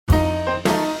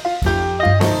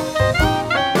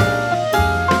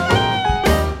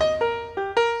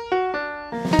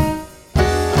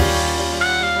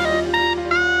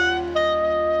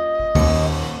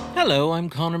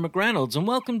Conor McReynolds, and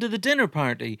welcome to The Dinner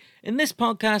Party. In this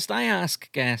podcast, I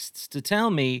ask guests to tell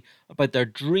me about their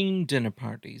dream dinner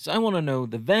parties. I want to know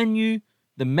the venue,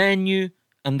 the menu,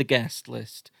 and the guest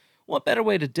list. What better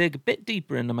way to dig a bit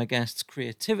deeper into my guests'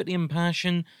 creativity and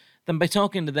passion than by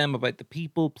talking to them about the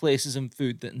people, places, and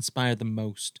food that inspire them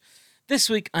most? This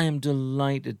week, I am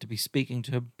delighted to be speaking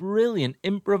to a brilliant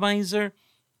improviser,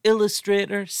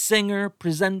 illustrator, singer,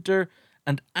 presenter,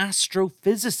 and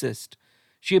astrophysicist.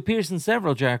 She appears in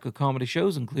several Jericho comedy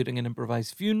shows, including An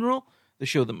Improvised Funeral, The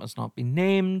Show That Must Not Be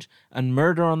Named, and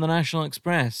Murder on the National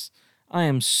Express. I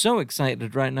am so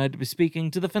excited right now to be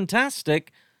speaking to the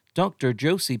fantastic Dr.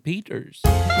 Josie Peters.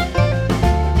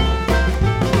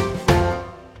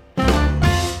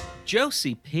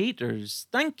 Josie Peters,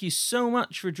 thank you so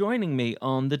much for joining me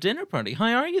on The Dinner Party.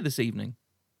 How are you this evening?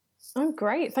 I'm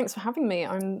great. Thanks for having me.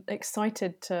 I'm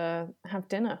excited to have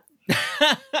dinner.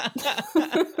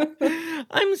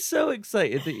 I'm so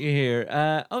excited that you're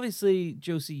here. Obviously,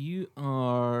 Josie, you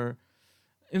are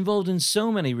involved in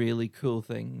so many really cool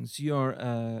things. You're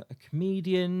a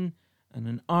comedian and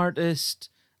an artist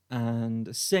and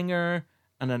a singer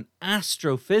and an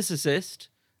astrophysicist,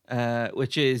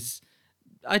 which is...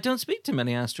 I don't speak to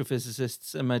many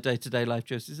astrophysicists in my day-to-day life,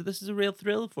 Josie, so this is a real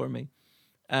thrill for me.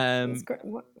 That's great.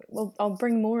 Well, I'll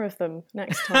bring more of them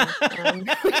next time.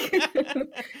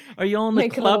 Are you all in a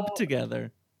club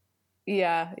together?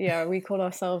 Yeah. We call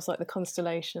ourselves like the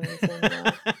Constellations.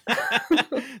 And,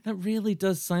 That really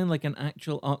does sound like an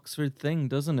actual Oxford thing,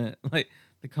 doesn't it? Like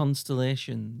the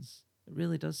Constellations. It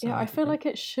really does sound I feel like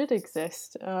it should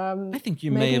exist. I think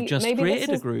you may have just created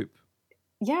a group.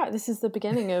 Yeah, this is the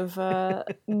beginning of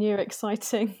new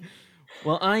exciting...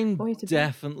 Well, I'm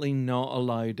definitely not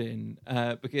allowed in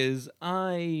because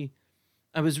I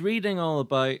was reading all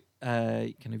about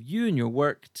kind of you and your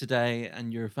work today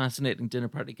and your fascinating dinner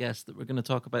party guest that we're going to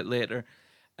talk about later.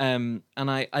 And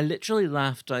I literally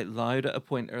laughed out loud at a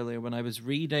point earlier when I was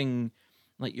reading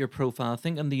like your profile, I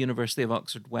think on the University of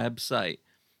Oxford website,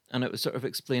 and it was sort of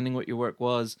explaining what your work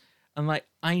was. And like,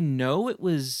 I know it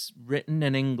was written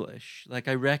in English, like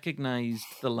I recognized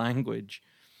the language,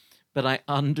 but I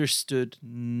understood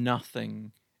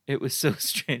nothing. It was so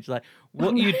strange. Like,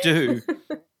 what you do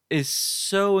is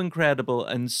so incredible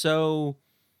and so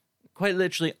quite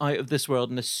literally out of this world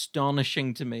and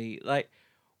astonishing to me. Like,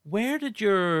 where did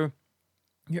your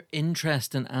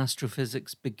interest in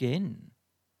astrophysics begin?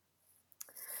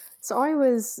 So I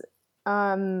was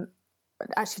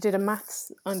actually did a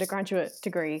maths undergraduate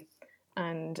degree,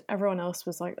 and everyone else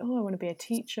was like, oh, I want to be a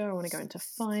teacher, I want to go into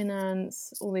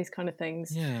finance, all these kind of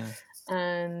things. Yeah.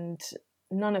 And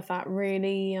none of that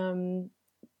really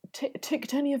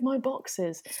ticked any of my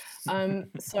boxes.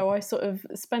 So I sort of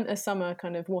spent a summer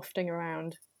kind of wafting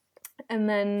around. And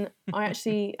then I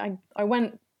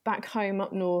went back home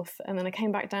up north, and then I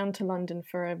came back down to London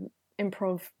for an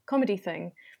improv comedy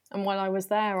thing. And while I was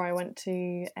there, I went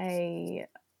to a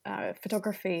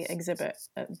photography exhibit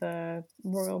at the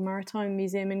Royal Maritime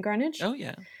Museum in Greenwich. Oh,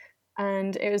 yeah.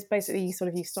 And it was basically you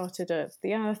started at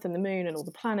the Earth and the Moon and all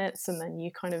the planets, and then you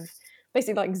kind of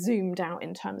basically like zoomed out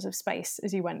in terms of space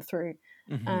as you went through.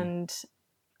 Mm-hmm. And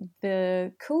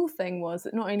the cool thing was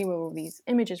that not only were all these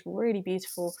images really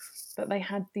beautiful, but they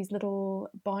had these little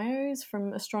bios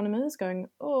from astronomers going,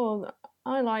 oh,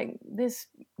 I like this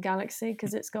galaxy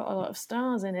because it's got a lot of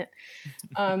stars in it.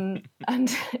 And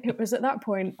it was at that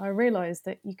point I realised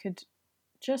that you could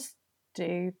just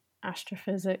do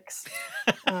astrophysics.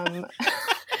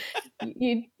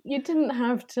 You didn't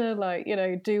have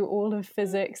to do all of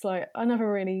physics. Like, I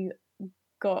never really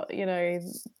got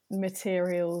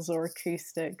materials or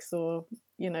acoustics or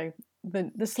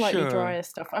the slightly drier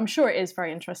stuff. I'm sure it is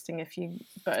very interesting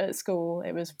but at school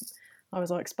I was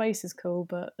like, space is cool,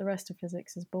 but the rest of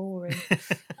physics is boring.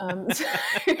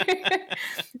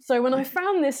 So when I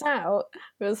found this out,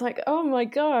 it was like, oh my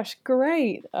gosh,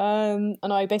 great. And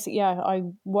I basically, I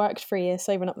worked for a year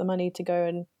saving up the money to go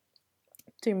and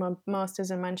do my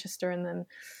master's in Manchester, and then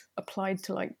applied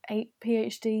to like 8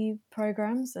 PhD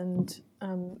programs, and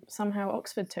somehow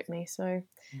Oxford took me. So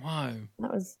wow,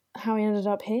 that was how I ended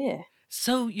up here.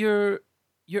 So your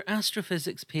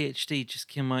astrophysics PhD just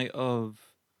came out of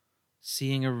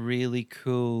seeing a really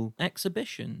cool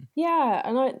exhibition. Yeah,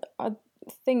 and I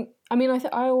think, I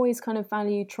always kind of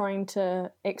value trying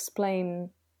to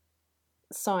explain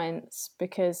science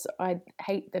because I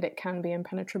hate that it can be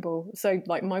impenetrable. So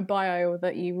like my bio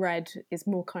that you read is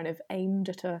more kind of aimed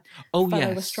at a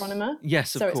fellow astronomer.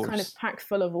 Yes, of course. So it's kind of packed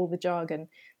full of all the jargon.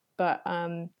 But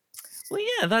well,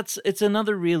 yeah, it's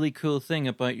another really cool thing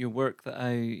about your work that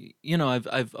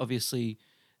I've obviously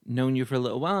known you for a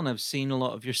little while, and I've seen a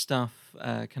lot of your stuff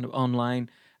kind of online.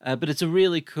 But it's a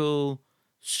really cool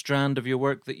strand of your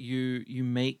work that you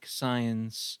make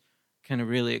science kind of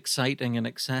really exciting and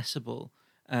accessible.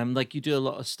 Like you do a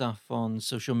lot of stuff on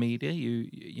social media,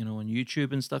 you know, on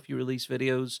YouTube and stuff. You release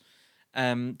videos.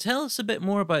 Tell us a bit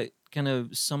more about kind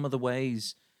of some of the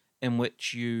ways in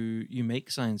which you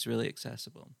make science really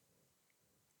accessible.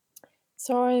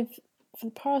 So for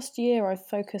the past year, I've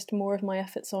focused more of my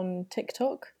efforts on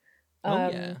TikTok, Oh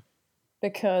um, yeah,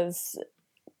 because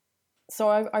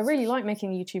I really like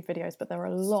making YouTube videos, but they're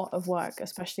a lot of work,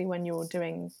 especially when you're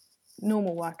doing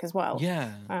normal work as well.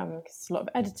 yeah, It's a lot of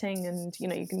editing, and you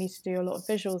know you need to do a lot of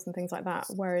visuals and things like that.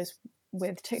 Whereas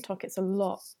with TikTok, it's a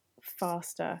lot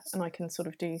faster, and I can sort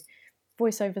of do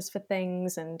voiceovers for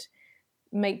things and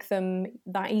make them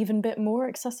that even bit more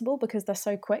accessible because they're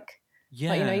so quick.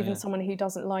 Like, you know, even yeah, someone who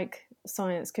doesn't like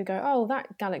science could go, oh,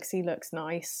 that galaxy looks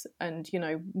nice, and, you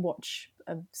know, watch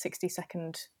a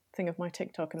 60-second thing of my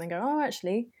TikTok and then go, oh,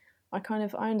 actually, I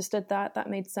understood that. That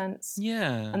made sense.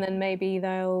 yeah. And then maybe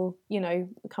they'll, you know,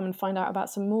 come and find out about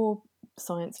some more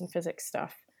science and physics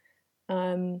stuff.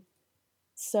 Um,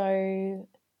 so,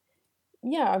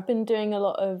 yeah, I've been doing a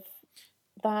lot of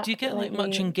that Do you get like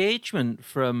much lately. engagement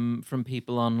from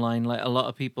people online? Like a lot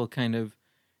of people kind of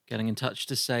getting in touch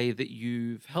to say that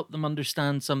you've helped them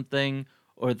understand something,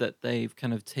 or that they've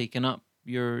kind of taken up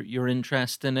your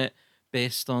interest in it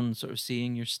based on sort of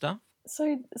seeing your stuff.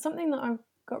 So something that I've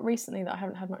got recently that I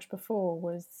haven't had much before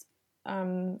was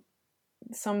um,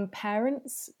 some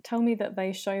parents tell me that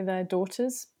they show their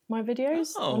daughters my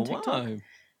videos Oh on TikTok, wow,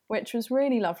 which was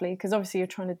really lovely because obviously you're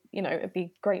trying to, you know, it'd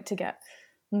be great to get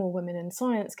more women in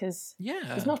science because there's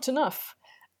yeah. not enough.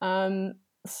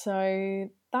 So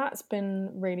that's been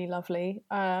really lovely.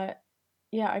 Yeah,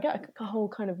 I get a whole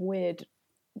kind of weird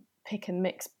pick and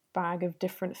mix bag of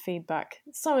different feedback.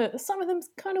 Some of them's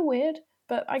kind of weird,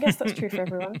 but I guess that's true for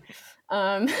everyone.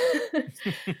 Um,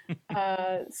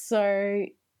 so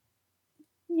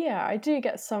yeah, I do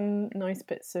get some nice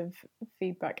bits of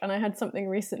feedback, and I had something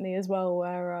recently as well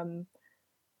where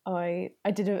I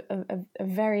did a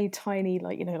very tiny,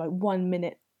 like, you know, like 1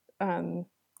 minute um,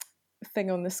 thing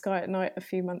on the sky at night a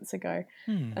few months ago,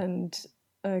 Hmm. and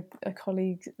a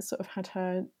colleague sort of had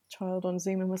her child on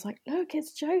Zoom and was like, "Look,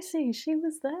 it's Josie. She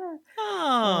was there."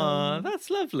 Ah, Um, that's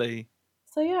lovely.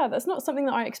 so yeah, that's not something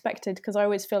that I expected because I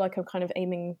always feel like I'm kind of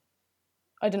aiming.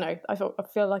 I don't know. I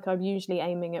feel like I'm usually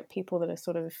aiming at people that are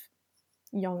sort of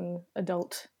young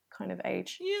adult kind of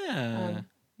age. Yeah, Um, but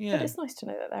yeah. it's nice to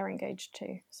know that they're engaged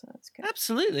too, so that's good.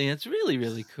 Absolutely, it's really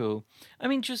really cool. I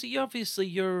mean, Josie, obviously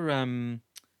you're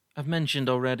I've mentioned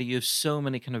already you have so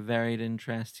many kind of varied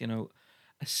interests, you know,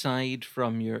 aside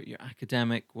from your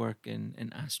academic work in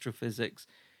astrophysics,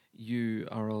 you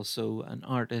are also an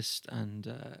artist and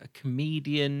a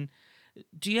comedian.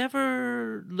 Do you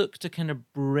ever look to kind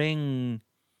of bring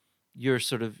your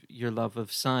sort of your love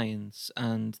of science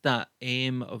and that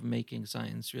aim of making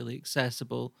science really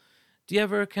accessible? Do you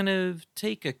ever kind of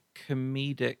take a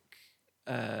comedic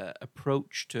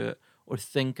approach to it, or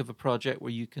think of a project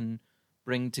where you can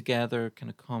bring together kind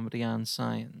of comedy and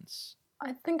science?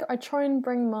 I think I try and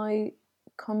bring my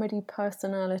comedy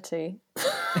personality,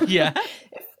 Yeah.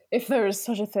 if there is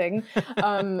such a thing,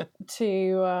 um,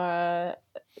 to uh,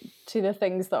 to the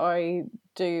things that I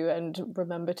do, and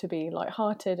remember to be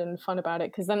light-hearted and fun about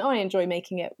it because then I enjoy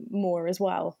making it more as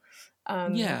well.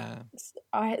 Um, Yeah.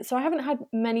 I haven't had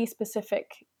many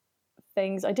specific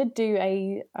things. I did do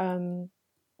a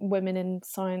women in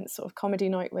science sort of comedy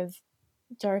night with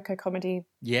Jericho Comedy.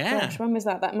 Gosh, Yeah. when was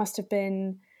that? That must have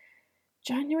been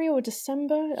January or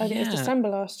December. I think it was Yeah. December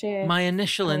last year. My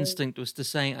initial Um, instinct was to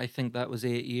say I think that was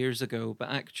 8 years ago, but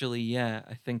actually, yeah,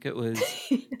 I think it was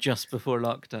just before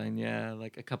lockdown. Yeah,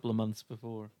 like a couple of months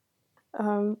before.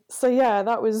 so yeah,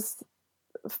 that was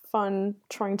fun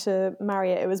trying to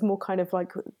marry it. It was more kind of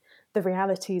like the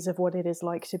realities of what it is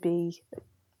like to be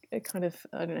a kind of,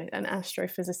 I don't know, an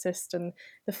astrophysicist, and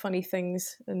the funny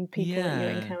things and people that you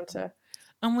Yeah. encounter.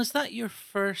 And was that your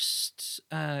first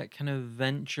kind of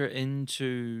venture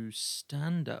into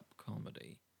stand-up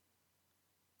comedy?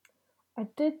 I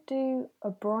did do a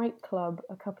Bright Club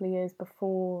a couple of years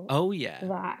before Oh yeah.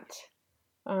 that.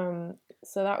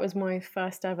 So that was my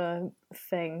first ever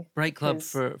thing Bright Club,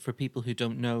 because for people who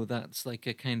don't know, that's like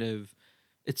a kind of,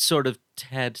 it's sort of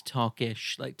TED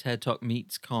Talk-ish, like TED Talk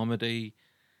meets comedy.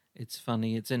 It's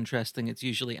funny, it's interesting. It's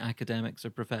usually academics or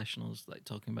professionals like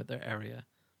talking about their area.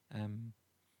 Um,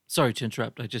 Sorry to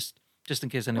interrupt. I just in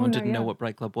case oh anyone no, didn't know yeah. what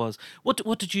Bright Club was.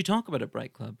 What did you talk about at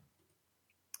Bright Club?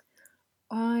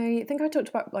 I think I talked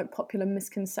about like popular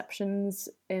misconceptions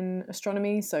in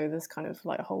astronomy. So there's kind of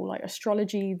like a whole like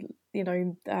astrology,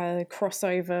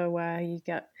 crossover where you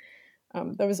get.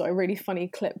 There was a really funny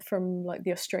clip from like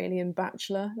the Australian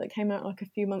Bachelor that came out like a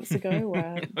few months ago,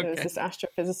 where there was this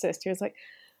astrophysicist who was like,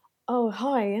 "Oh,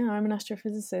 hi, yeah, I'm an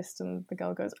astrophysicist," and the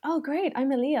girl goes, "Oh, great,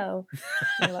 I'm a Leo."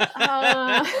 And you're like,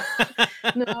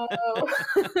 no.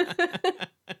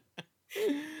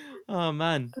 Oh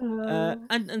man.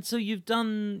 And so you've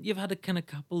had a kind of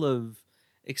couple of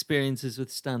experiences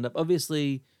with stand up.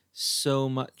 Obviously, so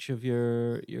much of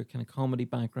your kind of comedy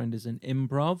background is in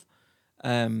improv.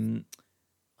 Um,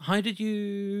 how did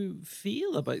you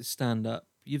feel about stand up?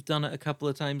 You've done it a couple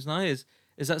of times now. Is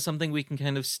that something we can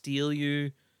kind of steal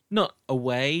you not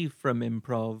away from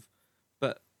improv,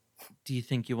 but do you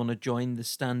think you want to join the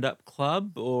stand up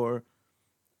club, or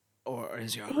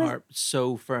is your heart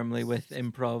so firmly with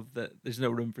improv that there's no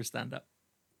room for stand up?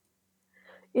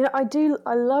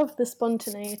 I love the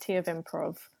spontaneity of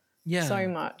improv so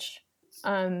much.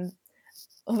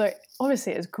 Although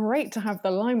obviously it's great to have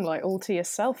the limelight all to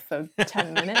yourself for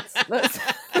 10 minutes.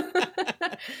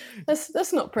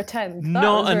 Let's not pretend.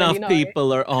 Not enough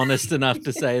people are honest enough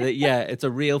to say that, yeah, it's a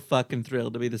real fucking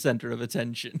thrill to be the center of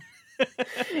attention.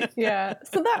 Yeah,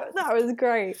 so that was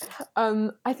great.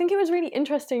 I think it was really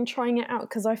interesting trying it out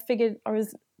because I figured I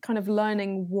was kind of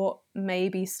learning what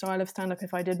maybe style of stand-up,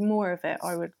 if I did more of it,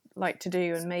 I would like to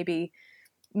do, and maybe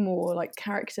more like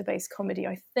character-based comedy,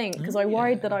 I think, because I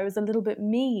worried that I was a little bit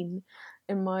mean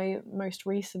in my most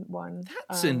recent one.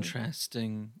 That's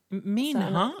interesting. Mean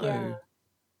how? Yeah.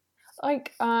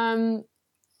 Like, so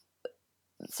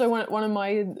one of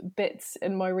my bits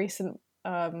in my recent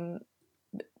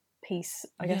piece,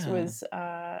 I guess, was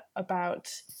about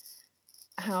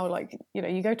how, like,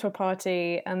 you go to a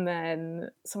party and then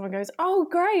someone goes, "Oh,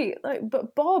 great! Like,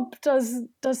 but Bob does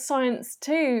science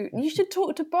too. You should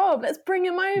talk to Bob. Let's bring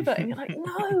him over." And you're like,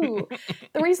 "No,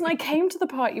 the reason I came to the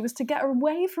party was to get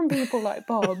away from people like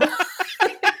Bob."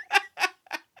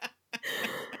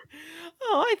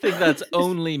 Oh, I think that's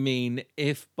only mean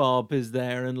if Bob is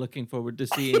there and looking forward to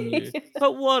seeing you.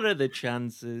 But what are the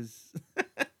chances?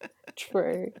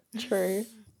 True.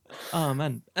 Oh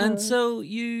man. And so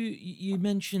you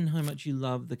mentioned how much you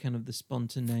love the kind of the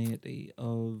spontaneity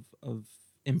of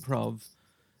improv.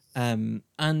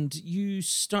 And you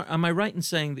start, am I right in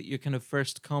saying that your kind of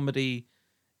first comedy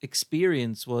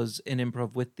experience was in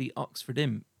improv with the Oxford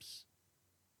Imps?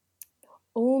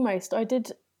 Almost. I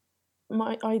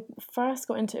first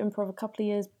got into improv a couple of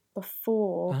years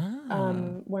before,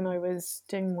 when I was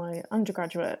doing my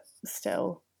undergraduate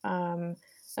still. And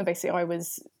basically I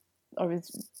was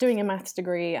doing a maths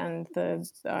degree, and the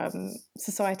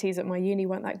societies at my uni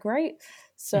weren't that great.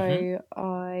 So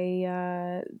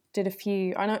I did a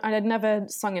few. I had never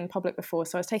sung in public before,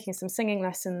 so I was taking some singing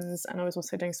lessons, and I was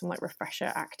also doing some like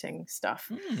refresher acting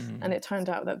stuff. And it turned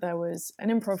out that there was an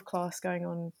improv class going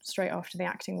on straight after the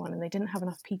acting one, and they didn't have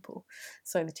enough people.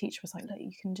 So the teacher was like, "Look,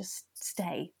 you can just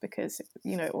stay because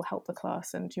it will help the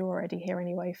class, and you're already here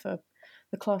anyway for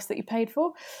the class that you paid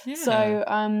for." Yeah. So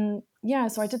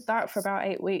so I did that for about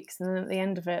 8 weeks, and then at the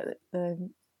end of it, the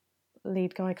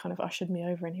lead guy kind of ushered me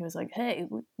over, and he was like, "Hey,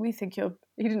 we think you're..."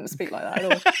 He didn't speak like that at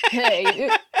all. "Hey,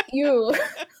 you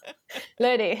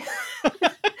lady,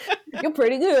 you're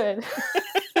pretty good."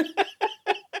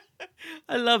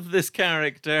 I love this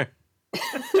character.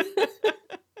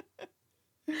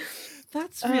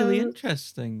 That's really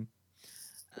interesting.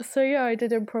 So yeah, I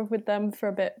did improv with them for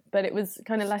a bit, but it was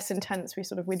kind of less intense.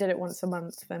 We did it once a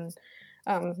month, and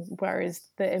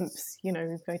whereas the Imps,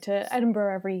 go to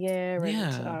Edinburgh every year,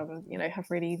 and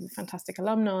have really fantastic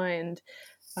alumni, and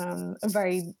are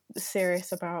very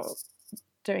serious about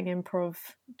doing improv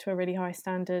to a really high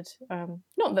standard.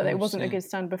 Not that it wasn't a good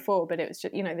standard before, but it was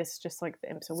just, this is just like the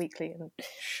Imps are weekly, and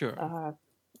sure,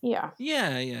 yeah,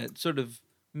 sort of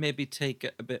maybe take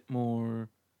it a bit more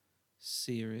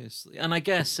seriously. And I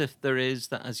guess if there is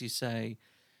that, as you say,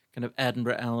 kind of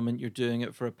Edinburgh element, you're doing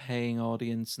it for a paying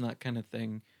audience and that kind of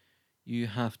thing, you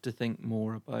have to think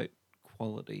more about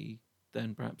quality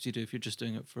than perhaps you do if you're just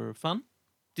doing it for fun.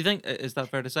 Do you think, is that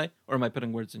fair to say, or am I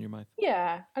putting words in your mouth?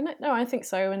 Yeah, no, I think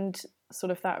so. And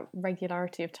sort of that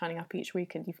regularity of turning up each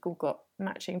week, and you've all got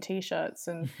matching T-shirts,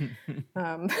 and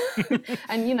and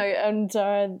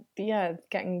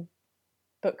getting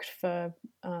booked for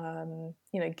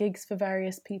gigs for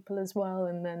various people as well,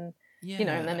 and then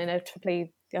and then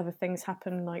inevitably the other things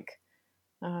happen, like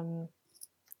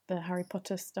the Harry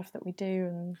Potter stuff that we do,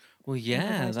 and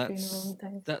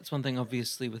that's one thing.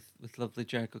 Obviously, with lovely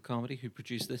Jericho Comedy, who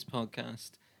produced this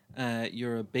podcast,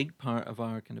 you're a big part of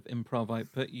our kind of improv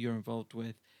output. You're involved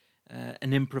with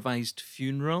an improvised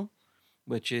funeral,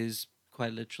 which is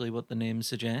quite literally what the name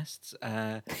suggests.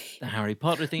 The Harry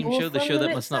Potter theme More show, the fun show than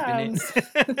that it must not be named.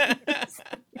 sounds.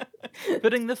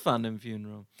 Putting the fun in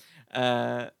funeral.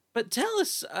 But tell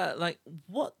us,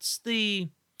 what's the...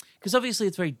 Because obviously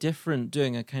it's very different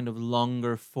doing a kind of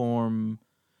longer form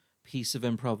piece of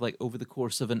improv, like over the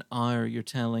course of an hour, you're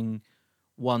telling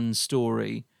one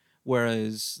story,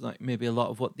 whereas like maybe a lot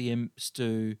of what the imps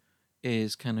do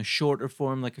is kind of shorter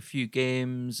form, like a few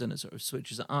games, and it sort of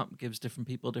switches it up, gives different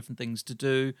people different things to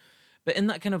do. But in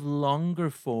that kind of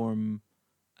longer form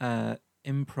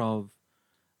improv,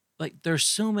 like there's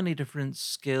so many different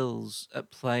skills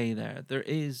at play there. There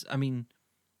is, I mean,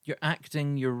 you're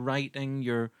acting, you're writing,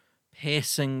 you're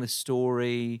pacing the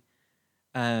story,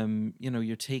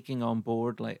 you're taking on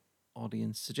board like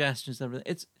audience suggestions and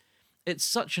everything. It's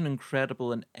such an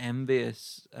incredible and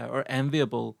envious or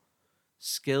enviable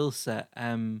skill set.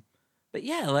 But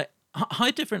yeah, like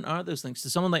how different are those things to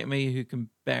someone like me who can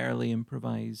barely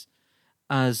improvise,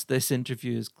 as this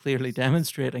interview is clearly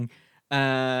demonstrating?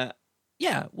 Yeah,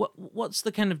 what's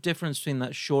the kind of difference between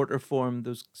that shorter form,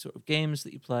 those sort of games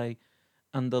that you play,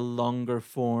 and the longer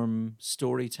form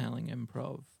storytelling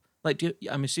improv? Like,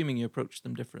 I'm assuming you approach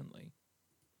them differently.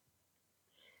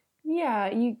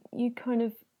 Yeah, you kind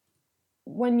of,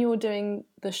 when you're doing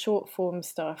the short form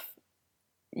stuff,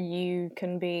 you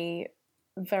can be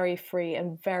very free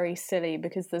and very silly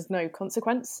because there's no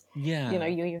consequence. Yeah.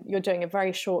 You're doing a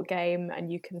very short game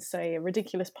and you can say a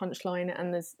ridiculous punchline,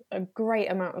 and there's a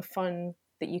great amount of fun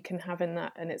that you can have in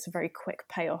that, and it's a very quick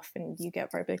payoff and you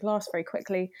get very big laughs very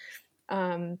quickly.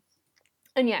 And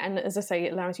as I say,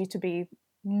 it allows you to be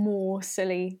more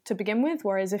silly to begin with,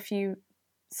 whereas if you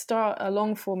start a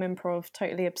long form improv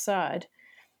totally absurd,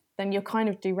 then you're kind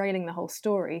of derailing the whole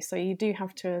story. So you do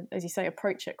have to, as you say,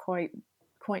 approach it quite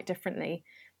differently.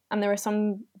 And there are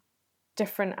some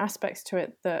different aspects to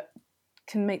it that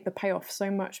can make the payoff so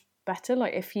much better.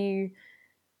 Like if you,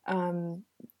 I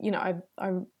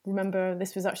remember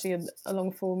this was actually a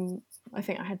long form. I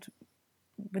think I had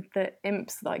with the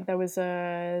imps. Like there was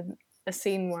a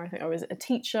scene where I think I was a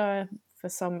teacher for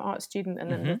some art student,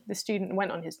 and then the student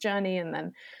went on his journey, and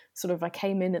then sort of I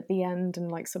came in at the end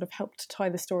and like sort of helped tie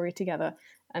the story together,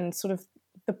 and sort of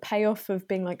the payoff of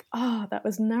being like, that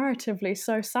was narratively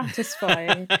so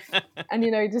satisfying.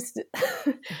 And just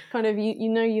kind of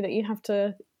that you have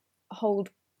to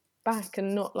hold back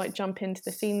and not like jump into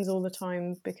the scenes all the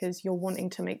time because you're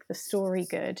wanting to make the story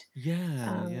good.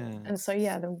 Yeah. And so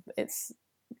it's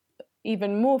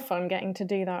even more fun getting to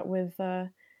do that with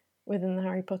within the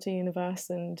Harry Potter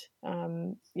universe, and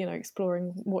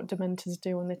exploring what Dementors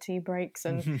do on the tea breaks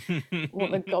and what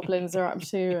the goblins are up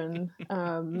to, and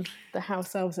the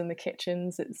house elves in the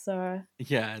kitchens. It's definitely.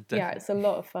 it's a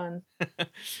lot of fun.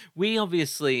 We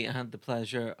obviously had the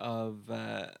pleasure of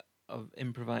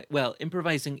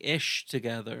improvising ish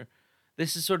together.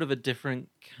 This is sort of a different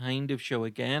kind of show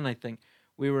again. I think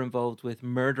we were involved with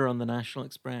Murder on the National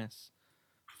Express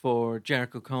for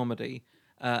Jericho Comedy,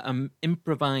 an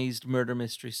improvised murder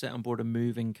mystery set on board a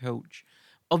moving coach.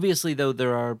 Obviously, though,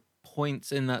 there are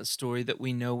points in that story that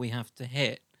we know we have to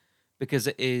hit because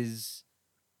it is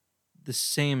the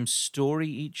same story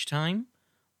each time,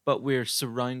 but we're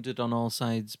surrounded on all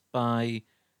sides by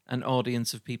an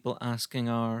audience of people asking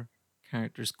our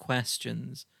characters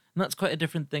questions. And that's quite a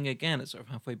different thing again. It's sort of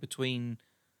halfway between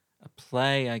a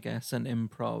play, I guess, and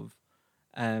improv.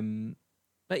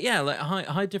 But yeah, like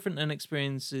how different an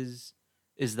experience is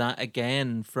that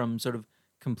again from sort of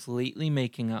completely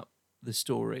making up the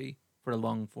story for a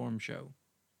long form show?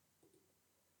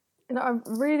 I've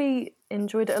really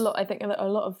enjoyed it a lot. I think that a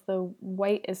lot of the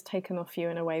weight is taken off you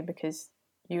in a way because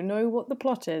you know what the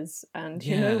plot is and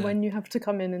you know when you have to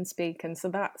come in and speak, and so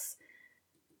that's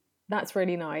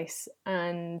really nice.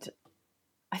 And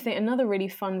I think another really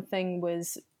fun thing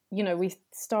was, we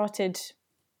started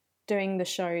doing the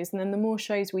shows, and then the more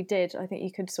shows we did, I think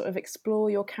you could sort of explore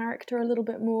your character a little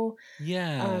bit more.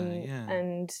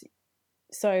 And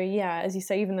so as you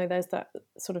say, even though there's that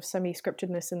sort of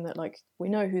semi-scriptedness in that, like, we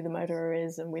know who the murderer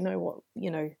is and we know what,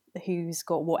 who's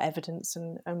got what evidence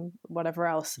and whatever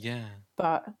else,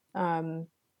 but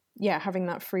having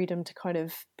that freedom to kind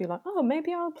of be like,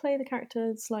 maybe I'll play the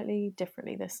character slightly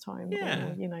differently this time,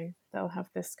 or they'll have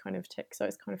this kind of tick. So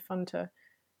it's kind of fun to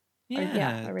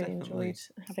I really enjoyed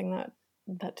having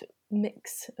that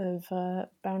mix of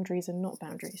boundaries and not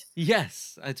boundaries.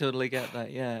 Yes, I totally get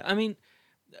that. Yeah, I mean,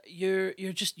 you're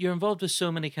involved with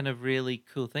so many kind of really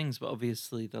cool things, but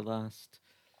obviously the last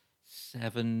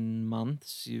 7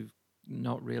 months you've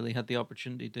not really had the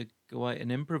opportunity to go out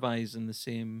and improvise in the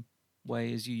same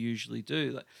way as you usually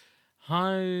do. Like,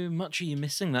 How much are you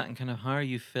missing that, and kind of how are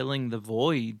you filling the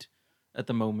void at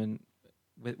the moment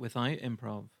without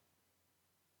improv?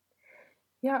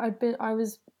 Yeah, I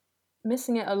was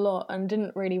missing it a lot and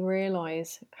didn't really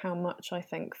realize how much, I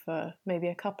think, for maybe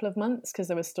a couple of months, because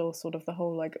there was still sort of the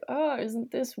whole like, oh,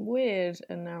 isn't this weird?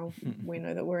 And now we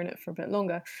know that we're in it for a bit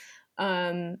longer.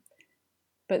 Um,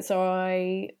 but so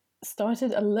I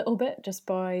started a little bit just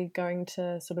by going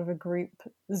to sort of a group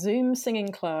Zoom singing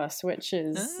class, which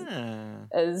is Ah.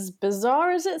 as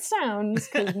bizarre as it sounds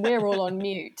because we're all on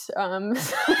mute.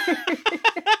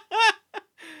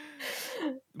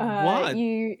 What?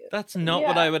 You, That's not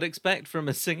what yeah, I would expect from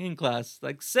a singing class.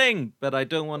 Like, sing, but I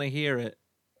don't want to hear it.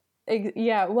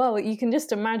 yeah. Well, you can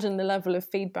just imagine the level of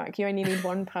feedback. You only need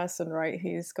one person, right?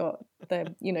 Who's got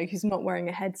who's not wearing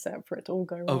a headset for it to all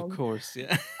go Of wrong. course,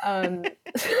 yeah. Um,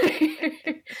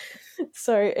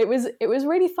 so it was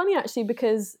really funny actually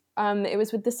because it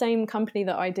was with the same company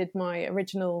that I did my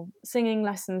original singing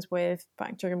lessons with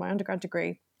back during my undergrad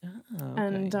degree, Okay.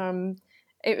 and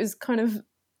it was kind of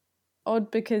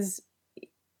odd because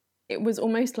it was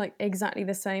almost like exactly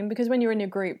the same. Because when you're in your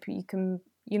group, you can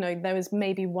there was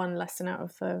maybe one lesson out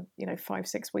of the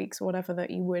 5-6 weeks or whatever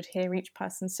that you would hear each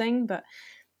person sing, but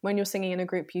when you're singing in a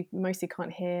group, you mostly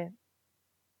can't hear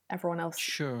everyone else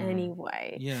Sure.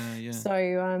 anyway. Yeah.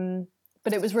 So,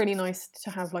 but it was really nice to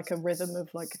have like a rhythm of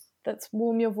like, let's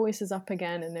warm your voices up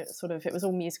again. And it was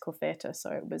all musical theatre, so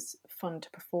it was fun to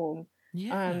perform.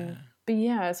 Yeah. But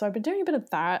yeah, so I've been doing a bit of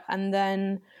that. And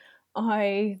then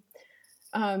I,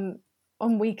 on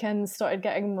weekends, started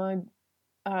getting my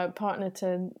partner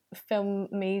to film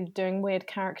me doing weird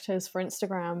characters for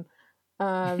Instagram.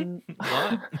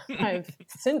 What? I've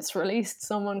since released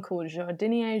someone called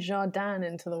Jardinier Jardin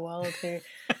into the world who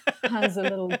has a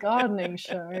little gardening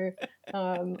show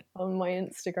on my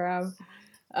Instagram.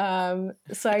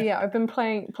 So yeah, I've been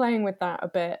playing with that a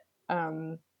bit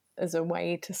as a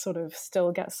way to sort of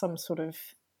still get some sort of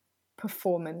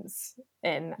performance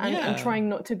in, and Yeah. trying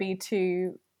not to be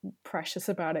too precious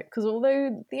about it, because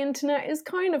although the internet is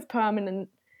kind of permanent,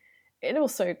 it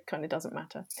also kind of doesn't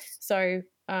matter. So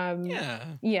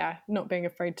Yeah. yeah, not being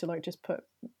afraid to like just put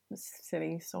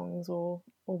silly songs or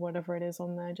whatever it is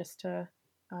on there, just to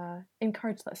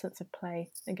encourage that sense of play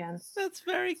again. That's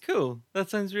very cool. That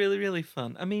sounds really, really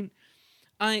fun. I mean,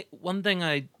 one thing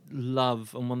I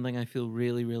love and one thing I feel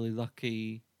really, really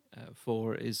lucky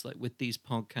for is like with these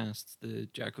podcasts, the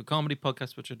Jericho Comedy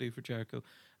Podcast, which I do for Jericho,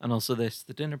 and also this,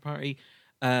 the Dinner Party.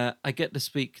 I get to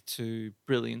speak to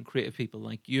brilliant creative people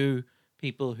like you,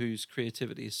 people whose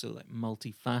creativity is so like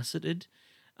multifaceted,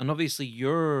 and obviously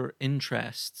your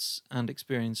interests and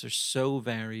experience are so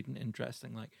varied and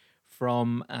interesting. Like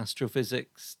from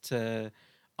astrophysics to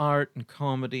art and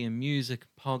comedy and music,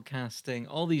 podcasting,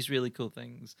 all these really cool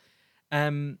things.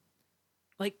 Um,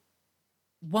 like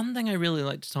one thing I really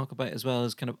like to talk about as well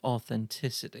is kind of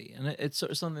authenticity, and it's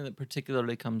sort of something that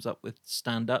particularly comes up with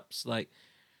stand-ups, like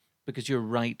because you're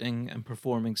writing and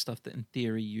performing stuff that in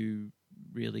theory you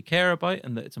really care about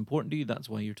and that it's important to you. That's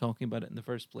why you're talking about it in the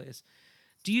first place.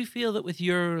 Do you feel that with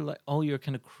your like all your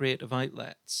kind of creative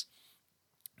outlets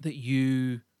that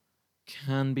you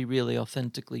can be really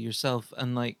authentically yourself,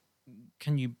 and like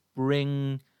can you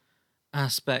bring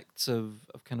aspects of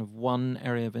kind of one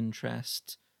area of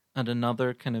interest and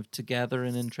another kind of together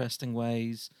in interesting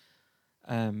ways?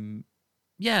 Um,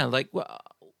 yeah, like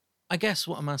I guess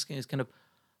what I'm asking is kind of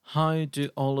how do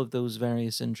all of those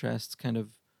various interests kind of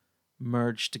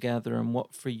merge together, and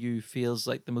what for you feels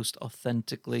like the most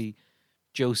authentically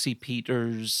Josie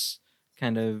Peters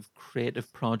kind of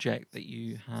creative project that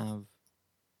you have?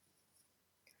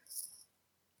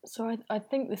 So I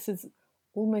think this is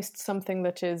almost something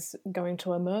that is going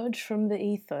to emerge from the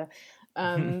ether,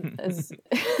 as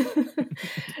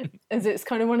as it's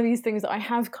kind of one of these things that I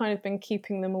have kind of been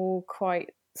keeping them all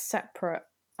quite separate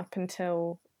up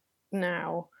until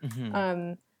now.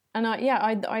 Mm-hmm. And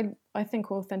I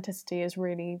think authenticity is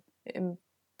really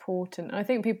important. And I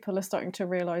think people are starting to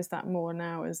realize that more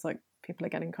now, as like people are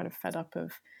getting kind of fed up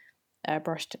of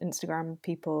airbrushed Instagram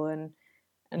people and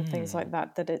things like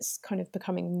that. That it's kind of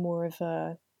becoming more of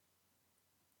a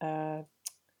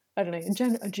I don't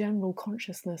know, a general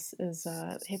consciousness, as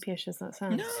hippie-ish as that No,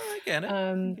 sounds. I get it.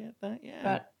 I get that. Yeah.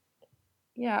 But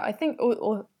yeah, I think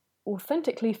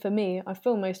authentically for me, I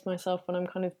feel most myself when I'm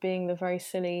kind of being the very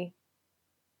silly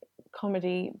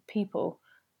comedy people.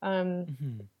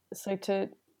 Mm-hmm. So to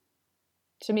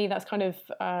me, that's kind of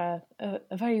a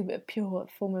very pure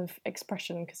form of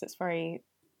expression, because it's very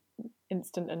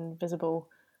instant and visible,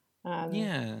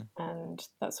 Yeah. and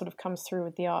that sort of comes through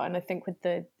with the art. And I think with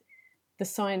the the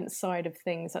science side of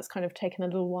things, that's kind of taken a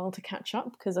little while to catch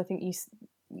up, because I think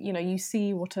you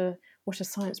see what a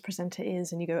science presenter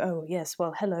is, and you go, oh yes,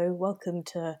 well, hello, welcome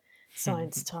to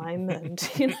science time, and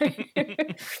I'm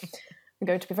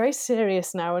going to be very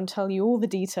serious now and tell you all the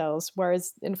details.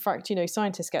 Whereas, in fact,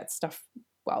 scientists get stuff.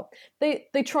 Well, they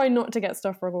try not to get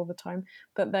stuff wrong all the time,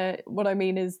 but what I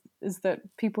mean is that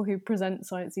people who present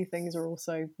sciencey things are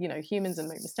also humans and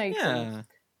make mistakes, and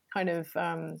kind of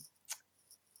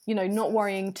not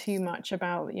worrying too much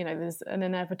about, there's an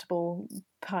inevitable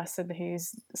person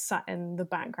who's sat in the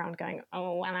background going,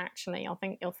 oh, well, actually, I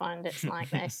think you'll find it's like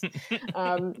this.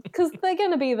 Because they're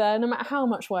going to be there no matter how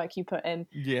much work you put in.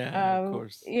 Yeah, of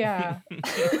course. Yeah.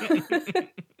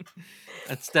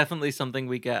 That's definitely something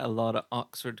we get a lot of.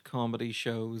 Oxford comedy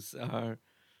shows are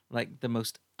like the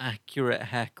most accurate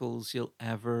heckles you'll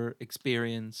ever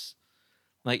experience.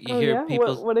 Like you hear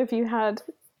people... What have you had?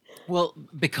 Well,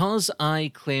 because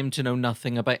I claim to know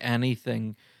nothing about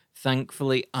anything,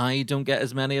 thankfully I don't get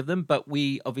as many of them, but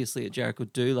we obviously at Jericho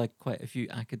do like quite a few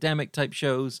academic type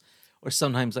shows, or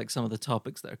sometimes like some of the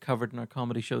topics that are covered in our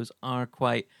comedy shows are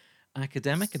quite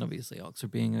academic, and obviously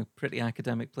Oxford being a pretty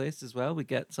academic place as well, we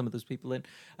get some of those people in.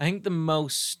 I think the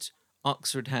most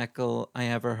Oxford heckle I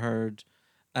ever heard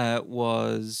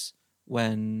was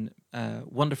when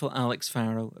wonderful Alex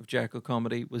Farrow of Jericho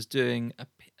Comedy was doing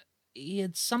he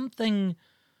had something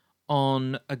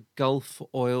on a Gulf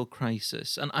oil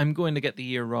crisis, and I'm going to get the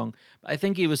year wrong, but I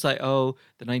think he was like, oh,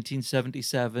 the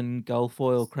 1977 Gulf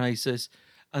oil crisis,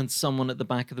 and someone at the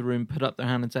back of the room put up their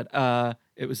hand and said,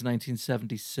 it was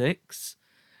 1976.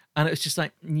 And it was just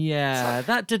like, yeah,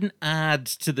 that didn't add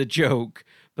to the joke,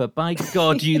 but by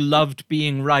God, you loved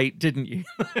being right, didn't you?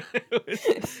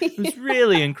 It was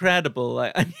really incredible.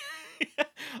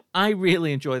 I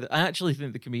really enjoy that. I actually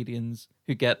think the comedians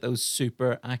who get those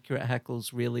super accurate heckles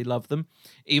really love them,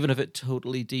 even if it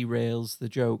totally derails the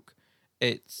joke.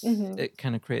 It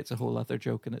kind of creates a whole other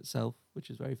joke in itself,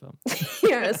 which is very fun.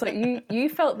 Yeah, it's like you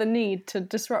felt the need to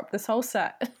disrupt this whole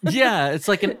set. Yeah, it's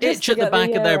like an itch at the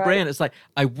back of their brain. It's like,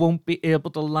 I won't be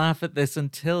able to laugh at this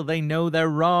until they know they're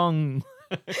wrong.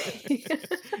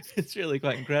 It's really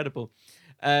quite incredible.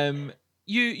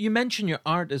 You mentioned your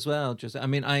art as well, Josie. I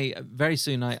mean, very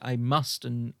soon I must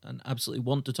and absolutely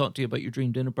want to talk to you about your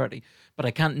dream dinner party, but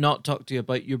I can't not talk to you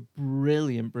about your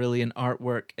brilliant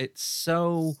artwork. It's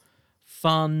so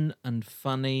fun and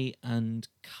funny and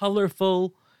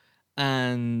colorful,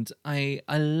 and I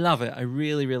love it. I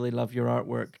really, really love your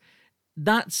artwork.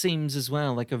 That seems as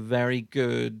well like a very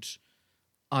good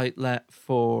outlet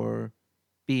for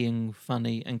being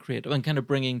funny and creative and kind of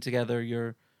bringing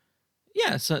together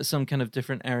some kind of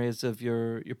different areas of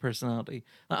your personality.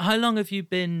 How long have you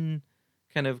been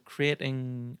kind of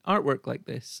creating artwork like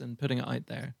this and putting it out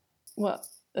there? Well,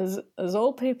 as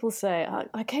old people say,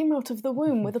 I came out of the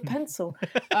womb with a pencil.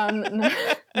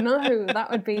 No, that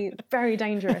would be very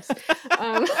dangerous.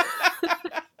 I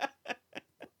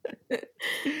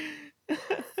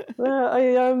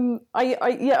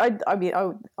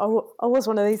was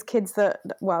one of these kids that,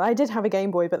 well, I did have a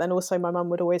Game Boy, but then also my mum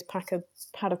would always pack a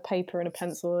pad of paper and a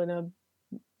pencil in a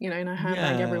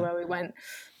handbag everywhere we went.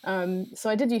 So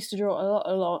I did used to draw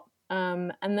a lot.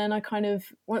 And then I kind of,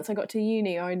 once I got to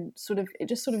uni, it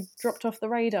just sort of dropped off the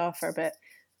radar for a bit.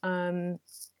 And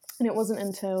it wasn't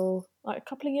until like a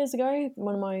couple of years ago,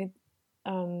 one of my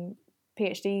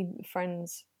PhD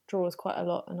friends draws quite a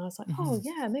lot, and I was like, oh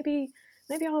yeah, maybe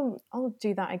I'll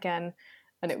do that again.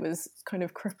 And it was kind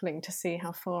of crippling to see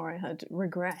how far I had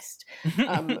regressed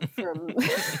from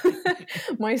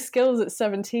my skills at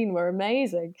 17 were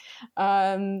amazing.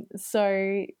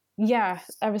 So yeah,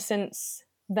 ever since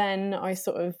then I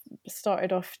sort of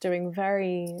started off doing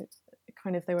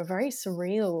they were very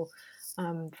surreal,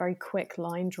 very quick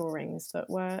line drawings that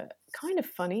were kind of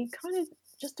funny, kind of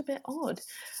just a bit odd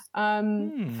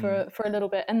for a little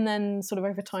bit, and then sort of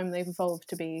over time they've evolved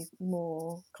to be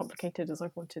more complicated as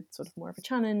I've wanted sort of more of a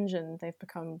challenge, and they've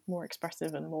become more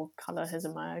expressive and more colour has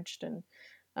emerged, and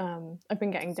I've been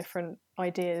getting different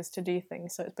ideas to do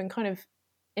things, so it's been kind of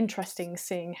interesting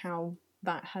seeing how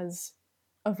that has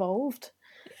evolved.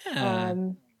 Yeah.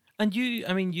 And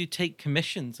you take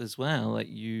commissions as well, like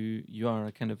you are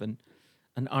a kind of an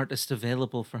artist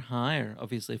available for hire,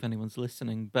 obviously, if anyone's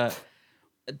listening, but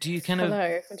do you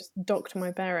Hello, I just docked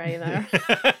my beret there.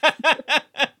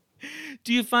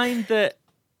 Do you find that,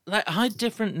 like, how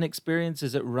different an experience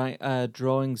is it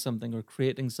drawing something or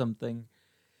creating something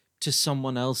to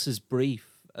someone else's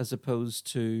brief as opposed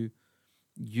to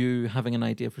you having an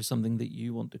idea for something that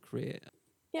you want to create?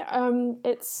 Yeah,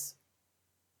 it's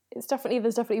definitely,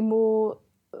 there's definitely more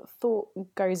thought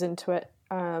goes into it.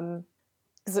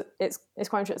 because it's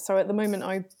quite interesting. So at the moment,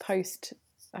 I post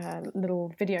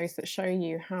little videos that show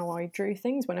you how I drew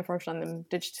things. Whenever I've done them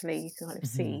digitally, you can kind of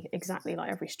see exactly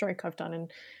like every stroke I've done,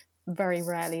 and very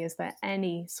rarely is there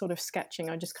any sort of sketching.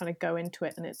 I just kind of go into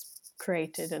it and it's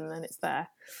created and then it's there.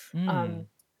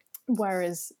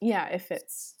 Whereas, yeah, if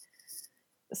it's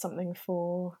something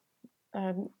for,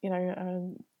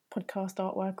 podcast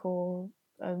artwork or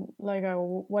a logo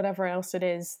or whatever else it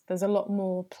is, there's a lot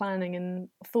more planning and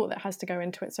thought that has to go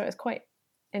into it. So it's quite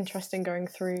interesting going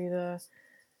through the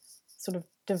sort of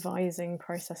devising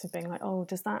process of being like, oh,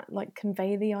 does that like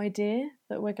convey the idea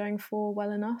that we're going for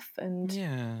well enough? And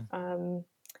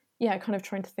kind of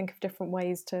trying to think of different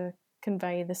ways to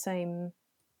convey the same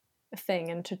thing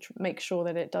and to make sure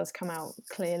that it does come out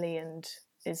clearly and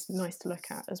is nice to look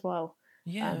at as well.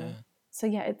 So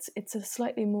yeah, it's a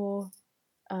slightly more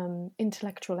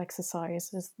intellectual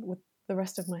exercise, as with the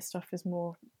rest of my stuff is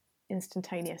more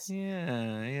instantaneous.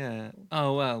 Yeah.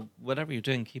 Oh well, whatever you're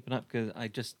doing, keep it up,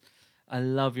 because I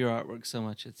love your artwork so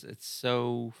much. It's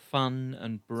so fun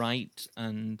and bright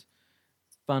and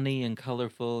funny and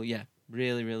colorful. Yeah,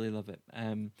 really, really love it.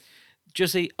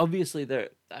 Josie, obviously there's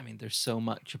so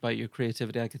much about your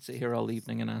creativity. I could sit here all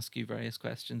evening and ask you various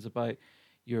questions about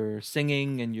your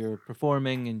singing and your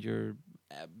performing and your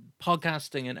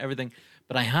podcasting and everything.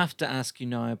 But I have to ask you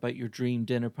now about your dream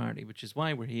dinner party, which is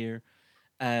why we're here.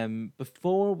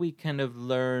 Before we kind of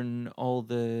learn all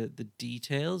the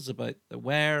details about the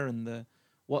where and the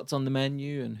what's on the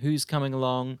menu and who's coming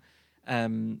along,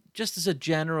 just as a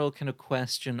general kind of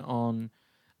question on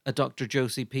a Dr.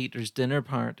 Josie Peters dinner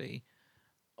party,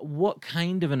 what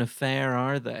kind of an affair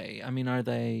are they? I mean, are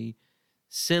they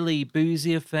silly,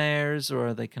 boozy affairs, or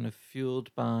are they kind of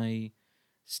fueled by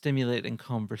stimulating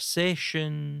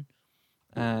conversation?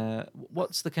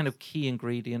 What's the kind of key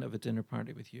ingredient of a dinner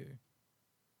party with you?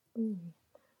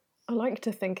 I like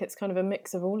to think it's kind of a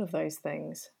mix of all of those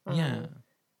things. Yeah.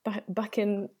 Back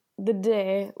in the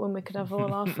day when we could have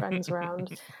all our friends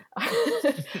around,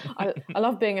 I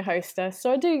love being a hostess.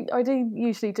 So I do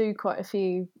usually do quite a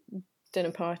few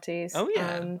dinner parties. Oh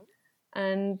yeah.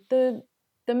 And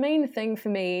the main thing for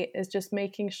me is just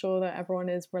making sure that everyone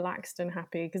is relaxed and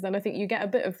happy, because then I think you get a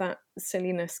bit of that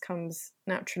silliness comes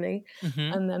naturally.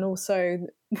 And then also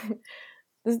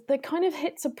there kind of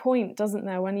hits a point, doesn't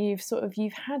there, when you've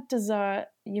had dessert,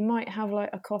 you might have like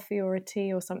a coffee or a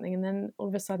tea or something, and then all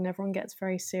of a sudden everyone gets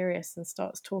very serious and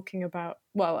starts talking about,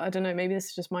 well, I don't know, maybe this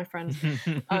is just my friends.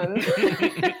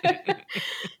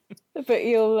 But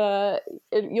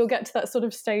you'll get to that sort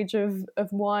of stage of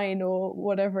wine or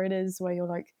whatever it is where you're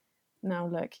like, now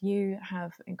look, you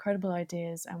have incredible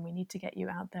ideas and we need to get you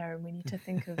out there and we need to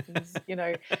think of these,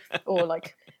 or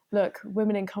like, look,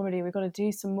 women in comedy, we've got to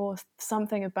do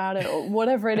something about it, or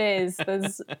whatever it is.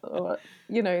 There's, a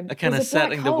kind of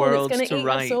setting the world to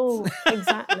rights.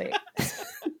 Exactly.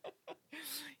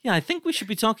 Yeah, I think we should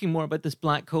be talking more about this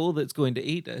black hole that's going to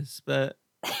eat us, but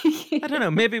I don't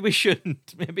know, maybe we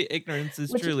shouldn't. Maybe ignorance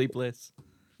is truly bliss.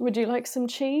 Would you like some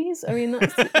cheese? I mean,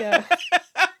 that's, yeah.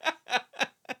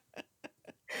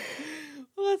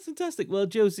 Well, that's fantastic. Well,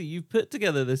 Josie, you've put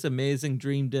together this amazing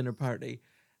dream dinner party,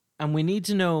 and we need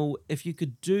to know, if you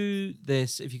could do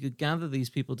this, if you could gather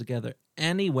these people together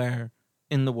anywhere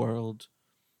in the world,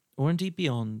 or indeed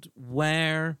beyond,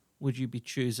 where would you be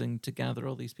choosing to gather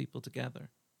all these people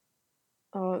together?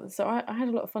 Oh, so I had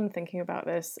a lot of fun thinking about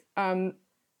this.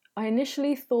 I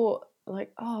initially thought,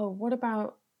 like, oh, what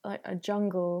about like a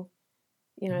jungle,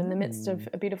 in the midst of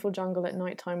a beautiful jungle at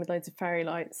nighttime with loads of fairy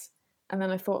lights. And then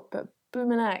I thought, but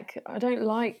Boomanek, I don't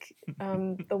like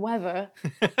the weather,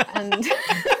 and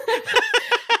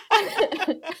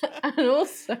and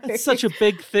also it's such a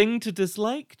big thing to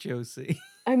dislike, Josie.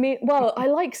 I mean, well, I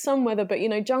like some weather, but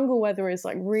jungle weather is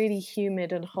like really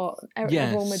humid and hot.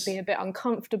 Everyone would be a bit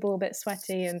uncomfortable, a bit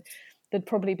sweaty, and there'd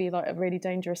probably be like a really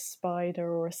dangerous spider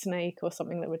or a snake or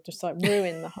something that would just like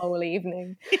ruin the whole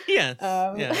evening. Yes,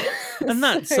 and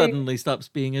that suddenly stops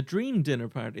being a dream dinner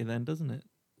party, then, doesn't it?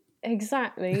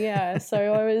 Exactly, yeah. So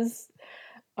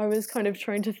I was kind of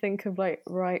trying to think of like,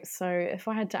 right, so if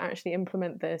I had to actually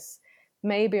implement this,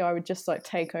 maybe I would just like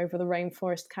take over the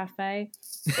Rainforest Cafe,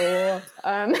 or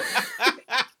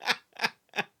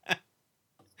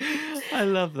I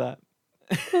love that.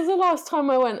 Because the last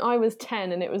time I went, I was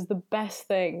 10, and it was the best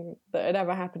thing that had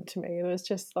ever happened to me. It was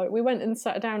just like, we went and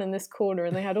sat down in this corner,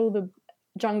 and they had all the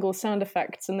jungle sound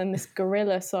effects, and then this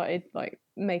gorilla started like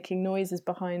making noises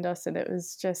behind us, and it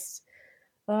was just,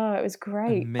 it was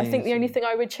great. Amazing. I think the only thing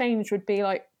I would change would be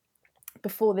like,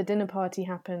 before the dinner party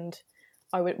happened,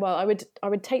 I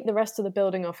would take the rest of the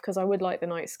building off, because I would like the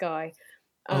night sky.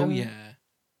 Yeah.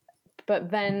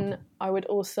 but then I would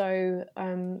also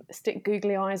stick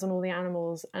googly eyes on all the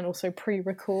animals and also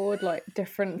pre-record like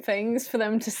different things for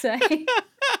them to say.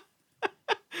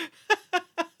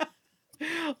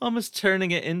 Almost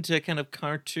turning it into a kind of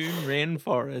cartoon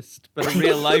rainforest, but a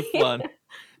real life one.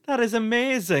 That is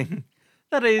amazing.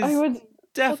 That is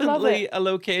definitely a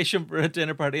location for a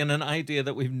dinner party and an idea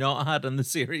that we've not had in the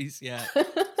series yet.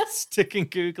 Sticking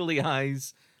googly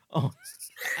eyes on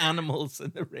animals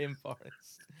in the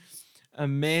rainforest.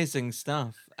 Amazing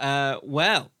stuff.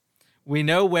 Well, we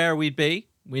know where we'd be.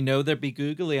 We know there'd be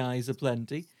googly eyes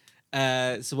aplenty.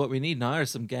 So what we need now are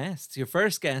some guests. Your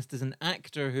first guest is an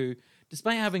actor who,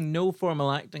 despite having no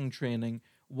formal acting training,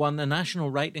 won a national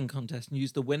writing contest and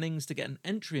used the winnings to get an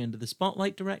entry into the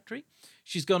Spotlight directory.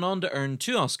 She's gone on to earn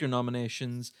 2 Oscar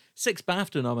nominations, 6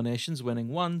 BAFTA nominations, winning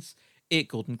once, 8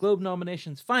 Golden Globe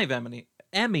nominations, 5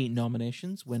 Emmy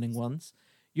nominations, winning once.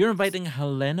 You're inviting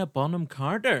Helena Bonham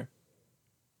Carter.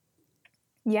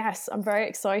 Yes, I'm very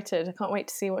excited. I can't wait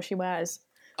to see what she wears.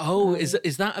 Oh, is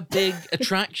that a big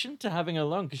attraction to having her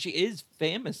along? Because she is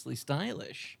famously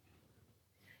stylish.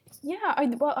 Yeah, I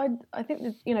think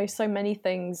that, you know, so many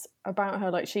things about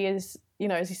her. Like, she is, you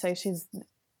know, as you say, she's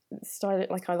stylish.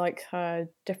 Like, I like her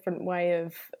different way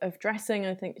of dressing.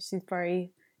 I think she's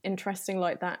very interesting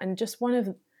like that, and just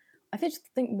I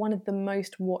think one of the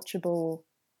most watchable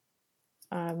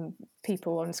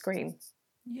people on screen.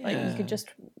 Yeah. Like, you could just,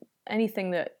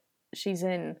 anything that she's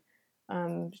in,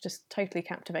 just totally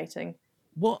captivating.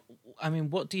 What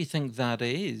do you think that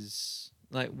is?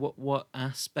 Like, what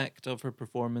aspect of her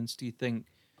performance do you think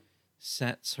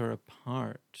sets her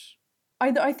apart?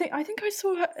 I think I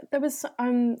saw her. There was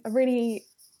a really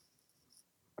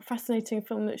fascinating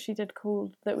film that she did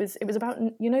called it was about,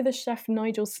 you know, the chef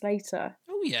Nigel Slater.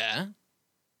 Oh yeah.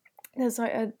 There's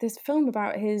like this film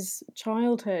about his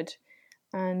childhood,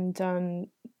 and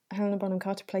Helena Bonham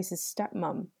Carter plays his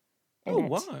stepmom in it. Oh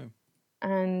wow.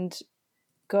 And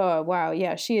God, wow,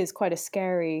 yeah, she is quite a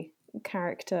scary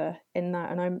character in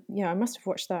that. And I must have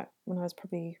watched that when I was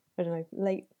probably, I don't know,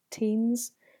 late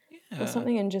teens or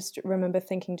something, and just remember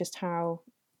thinking just how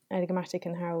enigmatic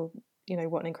and how, you know,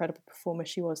 what an incredible performer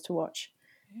she was to watch.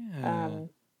 Yeah.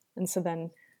 And so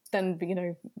then you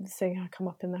know, seeing her come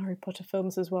up in the Harry Potter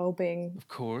films as well, being, of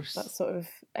course, that sort of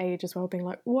age as well, being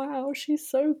like, wow, she's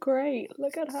so great,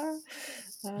 look at her.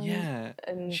 Yeah,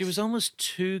 and she was almost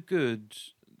too good,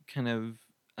 kind of,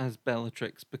 as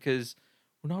Bellatrix, because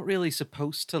we're not really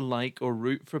supposed to like or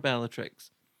root for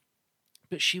Bellatrix,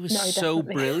 but she was so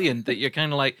definitely brilliant that you're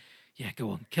kind of like, yeah, go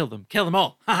on, kill them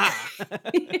all.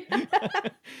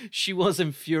 She was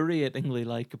infuriatingly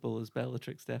likable as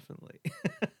Bellatrix, definitely.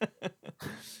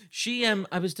 She,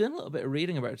 I was doing a little bit of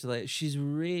reading about her today. She's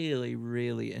really,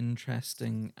 really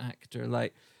interesting actor.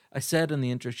 Like I said in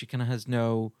the intro, she kind of has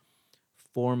no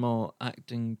formal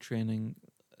acting training.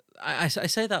 I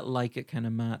say that like it kind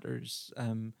of matters,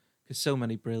 because so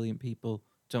many brilliant people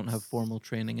don't have formal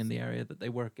training in the area that they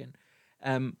work in.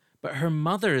 But her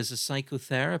mother is a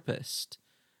psychotherapist,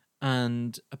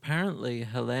 and apparently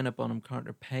Helena Bonham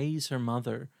Carter pays her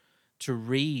mother to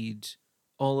read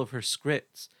all of her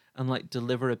scripts and like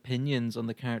deliver opinions on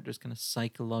the character's kind of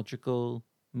psychological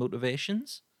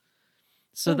motivations.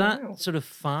 So that sort of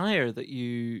fire that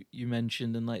you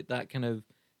mentioned, and like that kind of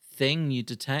thing you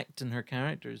detect in her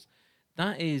characters,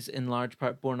 that is in large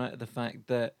part born out of the fact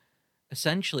that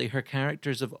essentially her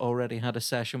characters have already had a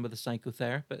session with a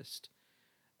psychotherapist.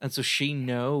 And so she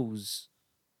knows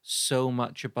so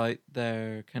much about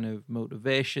their kind of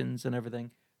motivations and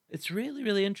everything. It's really,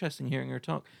 really interesting hearing her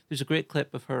talk. There's a great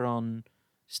clip of her on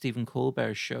Stephen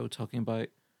Colbert's show talking about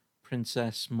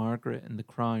Princess Margaret in The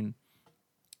Crown.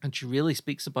 And she really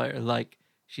speaks about her like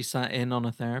she sat in on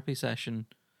a therapy session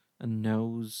and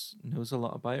knows a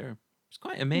lot about her. It's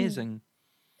quite amazing.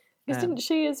 Because didn't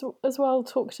she as well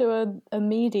talk to a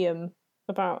medium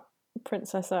about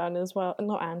Princess Anne as well?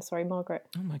 Not Anne, sorry, Margaret.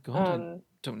 Oh my God, I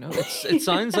don't know. It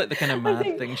sounds like the kind of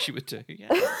mad thing she would do. Yeah.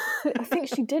 I think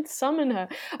she did summon her.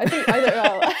 I don't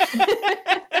know.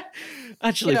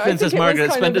 Actually, Princess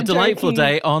Margaret spent a delightful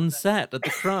day on set at The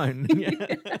Crown. Yeah.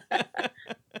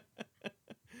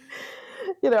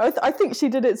 You know, I think she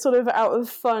did it sort of out of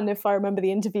fun. If I remember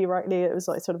the interview rightly, it was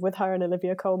like sort of with her and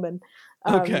Olivia Colman.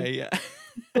 Okay, yeah.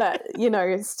 But, you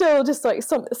know, still just like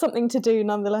something to do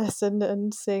nonetheless,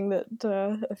 and seeing that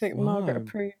I think Margaret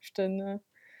approved, and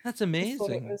that's amazing.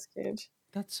 Thought it was good.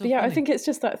 That's so. But yeah, funny. I think it's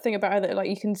just that thing about her that like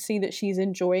you can see that she's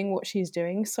enjoying what she's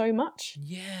doing so much.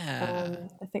 Yeah,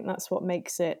 I think that's what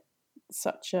makes it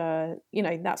such a, you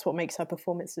know, that's what makes her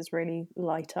performances really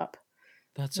light up.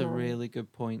 That's a really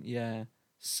good point. Yeah,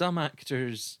 some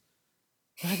actors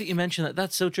I think you mentioned that.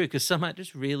 That's so true, because some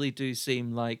actors really do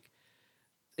seem like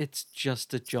it's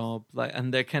just a job, like,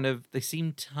 and they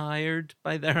seem tired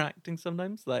by their acting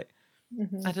sometimes. Like, I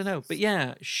Hmm. don't know, but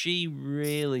yeah, she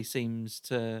really seems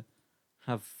to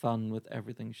have fun with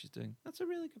everything she's doing. That's a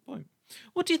really good point.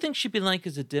 What do you think she'd be like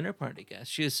as a dinner party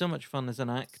guest? She has so much fun as an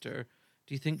actor.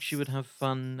 Do you think she would have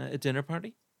fun at a dinner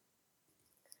party?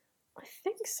 I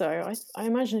think so. I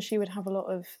imagine she would have a lot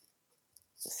of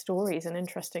stories and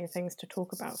interesting things to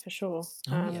talk about for sure.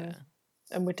 Oh yeah.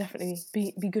 And would definitely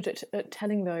be good at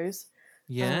telling those.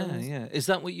 Yeah, Um, yeah. Is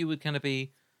that what you would kind of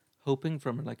be hoping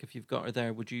from her? Like, if you've got her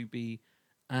there, would you be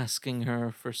asking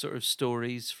her for sort of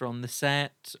stories from the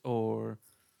set, or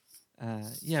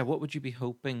yeah, what would you be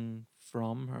hoping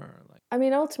from her? Like, I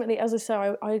mean, ultimately, as I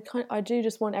say, I do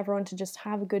just want everyone to just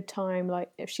have a good time.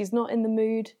 Like, if she's not in the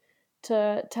mood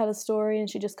to tell a story and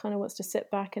she just kind of wants to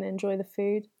sit back and enjoy the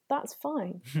food, that's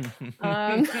fine.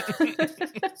 Um,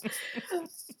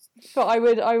 but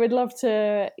I would love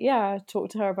to, yeah, talk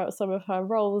to her about some of her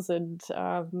roles and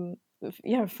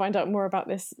yeah, find out more about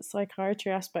this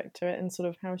psychiatry aspect to it and sort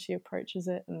of how she approaches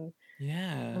it and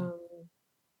yeah. um,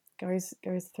 goes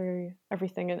through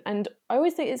everything. And I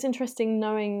always think it's interesting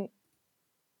knowing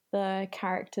the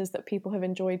characters that people have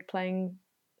enjoyed playing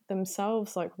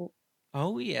themselves. Like,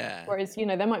 Oh yeah. whereas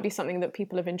there might be something that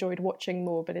people have enjoyed watching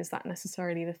more, but is that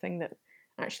necessarily the thing that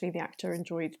actually the actor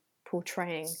enjoyed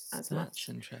portraying as That's much?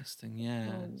 interesting. Yeah.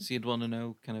 Um, So you'd want to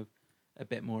know kind of a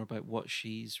bit more about what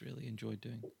she's really enjoyed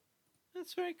doing.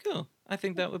 That's very cool. I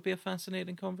think that would be a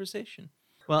fascinating conversation.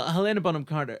 Well, Helena Bonham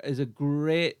Carter is a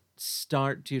great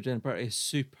start to your dinner party, a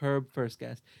superb first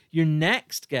guest. Your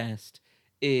next guest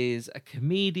is a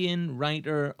comedian,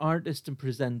 writer, artist, and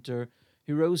presenter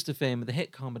who rose to fame with the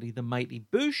hit comedy The Mighty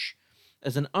Boosh.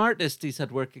 As an artist, he's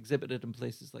had work exhibited in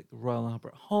places like the Royal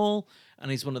Albert Hall,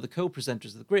 and he's one of the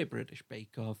co-presenters of the Great British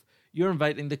Bake Off. You're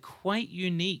inviting the quite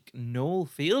unique Noel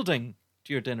Fielding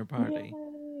to your dinner party.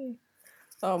 Yay!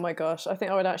 Oh my gosh, I think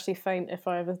I would actually faint if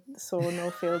I ever saw Noel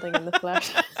Fielding in the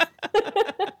flesh.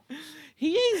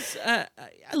 He is a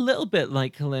little bit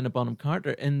like Helena Bonham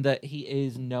Carter in that he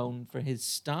is known for his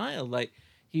style. Like,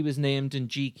 he was named in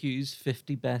GQ's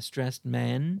 50 Best Dressed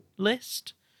Men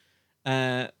list.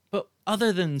 But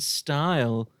other than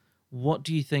style, what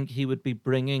do you think he would be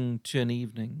bringing to an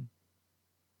evening?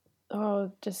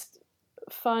 Oh, just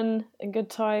fun and good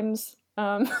times.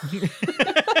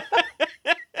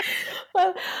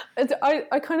 Well,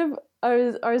 I kind of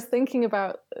I was thinking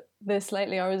about this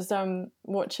lately. I was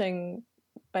watching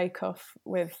Bake Off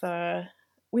with my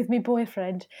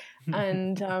boyfriend,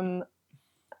 and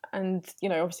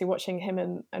obviously watching him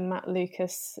and Matt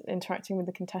Lucas interacting with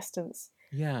the contestants.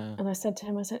 Yeah. And I said to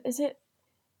him, I said, is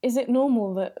it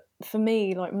normal that for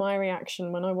me, like, my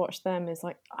reaction when I watch them is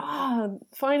like,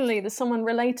 finally there's someone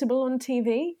relatable on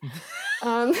TV.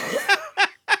 Um,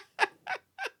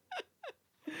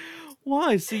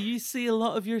 Why? So you see a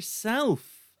lot of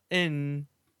yourself in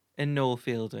Noel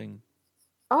Fielding.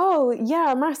 oh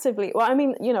yeah, massively. Well, I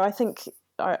mean, I think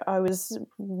I was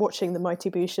watching the Mighty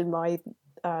Boosh in my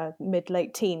mid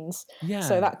late teens, so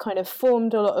Yeah. that kind of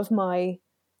formed a lot of my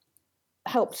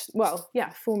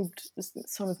formed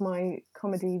some of my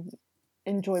comedy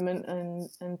enjoyment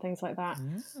and things like that.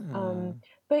 Ah. Um,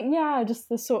 but yeah, just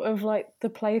the sort of like the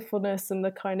playfulness and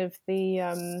the kind of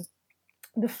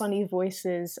the funny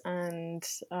voices and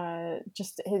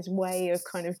just his way of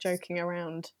kind of joking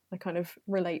around, I kind of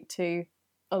relate to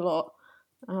a lot.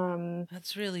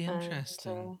 That's really And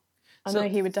interesting. I know So,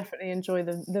 he would definitely enjoy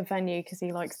the venue because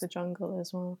he likes the jungle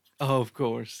as well. oh, of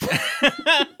course.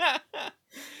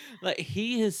 Like,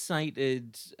 he has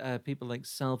cited people like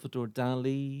Salvador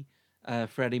Dali,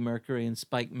 Freddie Mercury, and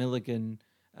Spike Milligan,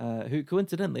 who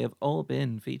coincidentally have all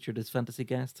been featured as fantasy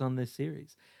guests on this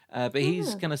series. But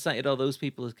he's Ah, kind of cited all those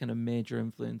people as kind of major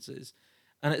influences,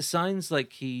 and it sounds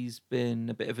like he's been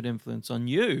a bit of an influence on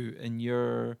you in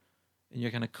your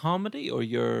kind of comedy or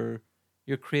your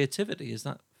creativity. Is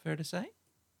that fair to say?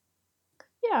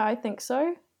 yeah, I think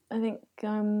so. I think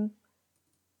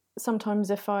sometimes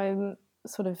if I'm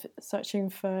sort of searching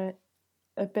for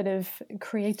a bit of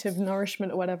creative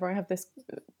nourishment or whatever, I have this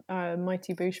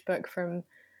Mighty Boosh book from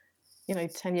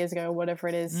 10 years ago or whatever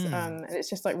it is, Mm. and it's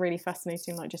just like really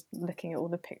fascinating, like just looking at all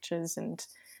the pictures and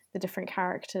the different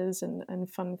characters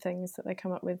and fun things that they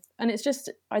come up with. And it's just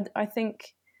I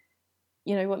think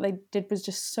what they did was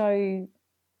just so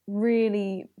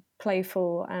really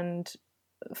playful and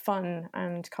fun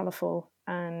and colourful,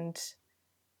 and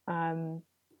um,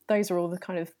 those are all the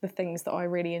kind of the things that I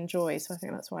really enjoy. So I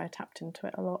think that's why I tapped into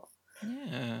it a lot.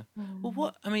 Yeah. Well, Um,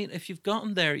 what I mean, if you've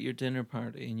gotten there at your dinner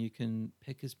party and you can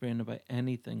pick his brain about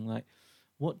anything, like,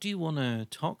 What do you want to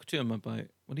talk to him about?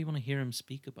 What do you want to hear him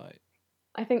speak about?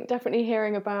 I think definitely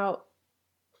hearing about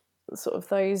sort of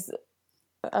those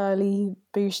early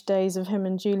Boosh days of him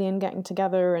and Julian getting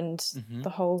together and Mm-hmm.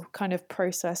 the whole kind of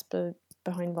process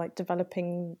behind like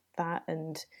developing that,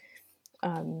 and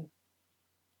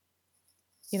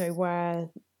you know, where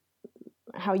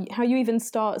how you even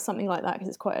start something like that, because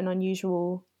it's quite an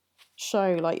unusual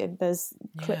show. Like there's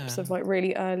clips of like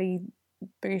really early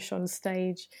Boosh on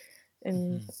stage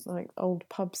in like old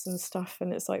pubs and stuff,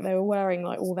 and it's like they were wearing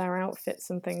like all their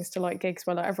outfits and things to like gigs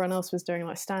where like everyone else was doing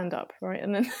like stand up, right?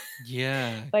 And then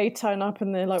they turn up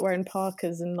and they're like wearing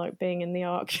parkas and like being in the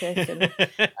Arctic and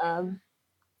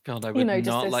God, I would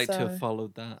not this, like to have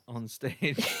followed that on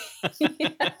stage.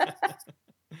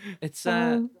 It's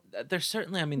they're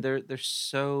certainly, I mean, they're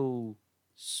so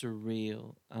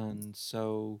surreal and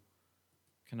so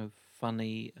kind of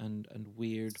funny and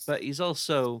weird, but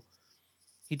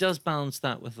he does balance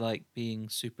that with like being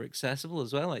super accessible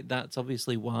as well. Like that's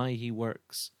obviously why he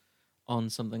works on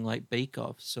something like Bake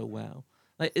Off so well.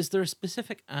 Like, is there a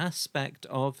specific aspect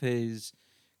of his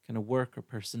kind of work or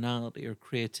personality or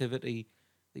creativity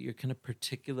that you're kind of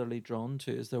particularly drawn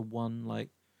to? Is there one like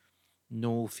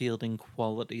Noel Fielding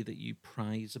quality that you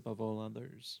prize above all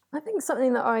others? I think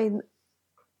something that I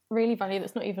really value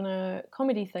that's not even a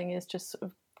comedy thing is just sort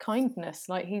of kindness.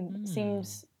 Like he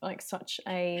seems like such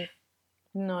a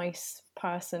nice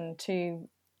person to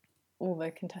all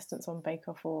the contestants on Bake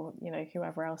Off, or you know,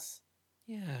 whoever else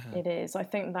it is. I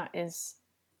think that is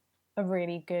a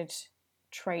really good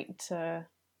trait to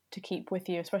keep with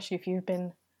you, especially if you've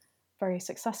been very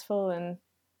successful and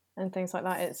things like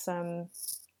that. It's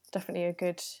definitely a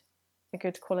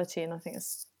good quality, and I think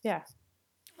it's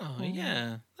Oh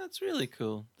yeah, that's really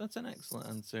cool. That's an excellent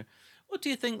answer. What do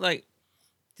you think? Like,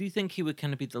 do you think he would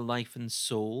kind of be the life and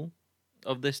soul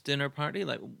of this dinner party?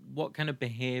 Like, what kind of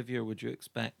behavior would you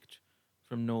expect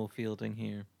from Noel Fielding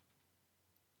here?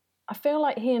 I feel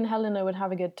like he and Helena would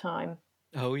have a good time.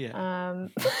 Oh yeah. I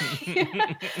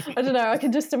don't know. I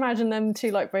can just imagine them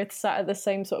two like both sat at the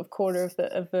same sort of corner of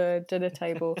the dinner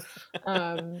table.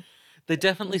 They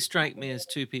definitely strike me as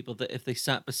two people that if they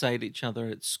sat beside each other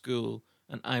at school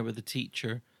and I were the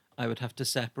teacher, I would have to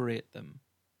separate them.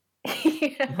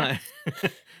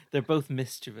 They're both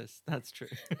mischievous. That's true.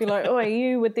 Be like, oh,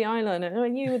 you with the eyeliner. Oh,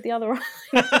 you with the other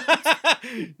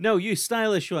eyeliner. No, you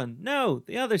stylish one. No,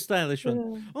 the other stylish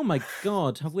one. Oh my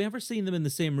God. Have we ever seen them in the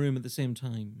same room at the same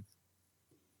time?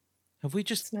 Have we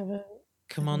just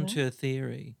come on to a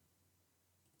theory?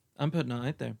 I'm putting it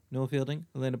out there. Noel Fielding,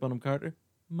 Helena Bonham Carter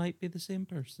might be the same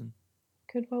person.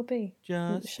 Could well be.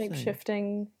 Just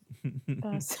shape-shifting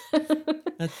person.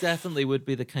 That definitely would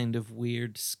be the kind of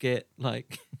weird skit.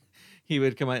 Like, he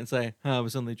would come out and say, oh, I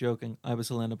was only joking. I was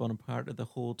Helena Bonham Carter the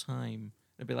whole time.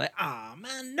 I'd be like, ah,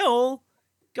 man, no.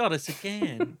 Got us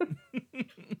again.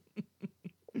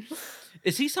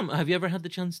 Is he have you ever had the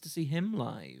chance to see him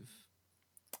live?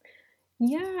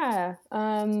 Yeah.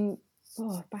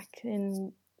 Back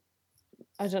in...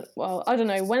 I don't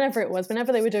know, whenever it was,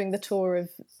 whenever they were doing the tour of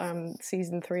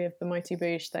season 3 of The Mighty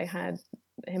Boosh, they had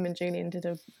him and Julian did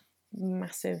a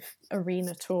massive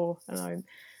arena tour, and I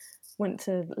went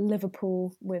to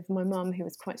Liverpool with my mum, who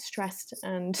was quite stressed,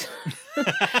 and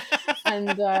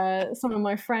and some of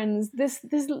my friends. This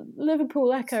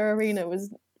Liverpool Echo Arena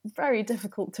was very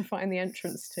difficult to find the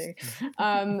entrance to,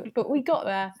 but we got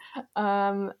there.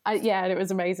 And it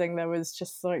was amazing. There was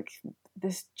just like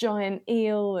this giant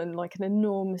eel and like an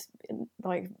enormous,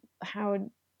 like Howard,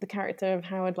 the character of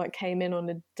Howard, like came in on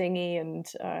a dinghy, and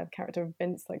character of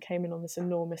Vince like came in on this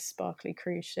enormous sparkly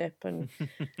cruise ship, and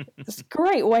it's a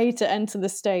great way to enter the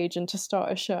stage and to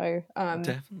start a show.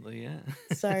 Definitely, yeah.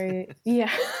 So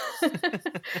yeah.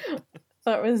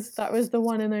 That was the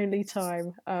one and only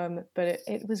time, but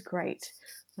it was great.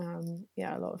 A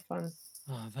lot of fun.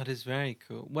 Oh, that is very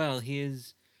cool. Well, he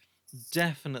is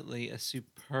definitely a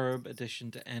superb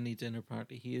addition to any dinner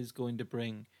party. He is going to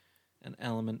bring an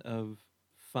element of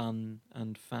fun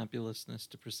and fabulousness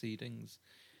to proceedings.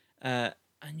 And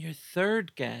your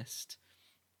third guest,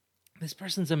 this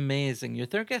person's amazing. Your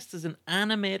third guest is an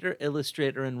animator,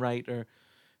 illustrator, and writer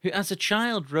who, as a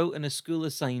child, wrote in a school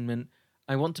assignment,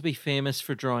 I want to be famous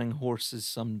for drawing horses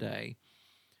someday.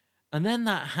 And then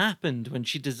that happened when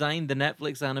she designed the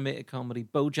Netflix animated comedy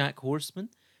BoJack Horseman.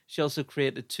 She also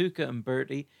created Tuca and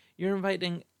Bertie. You're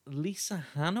inviting Lisa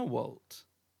Hannawalt.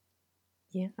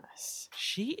 Yes.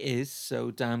 She is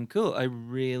so damn cool. I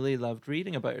really loved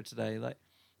reading about her today. Like,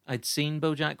 I'd seen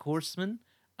BoJack Horseman.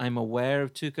 I'm aware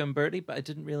of Tuca and Bertie, but I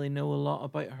didn't really know a lot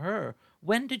about her.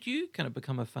 When did you kind of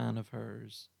become a fan of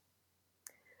hers?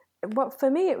 well, for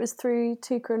me, it was through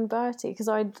Tuca and Bertie, because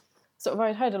I'd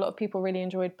heard a lot of people really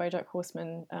enjoyed BoJack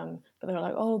Horseman, but they were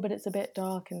like, "Oh, but it's a bit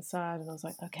dark and sad," and I was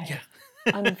like, "Okay, Yeah.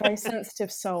 I'm a very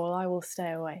sensitive soul. I will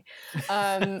stay away."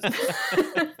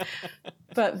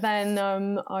 But then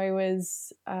I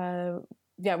was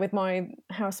with my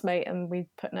housemate, and we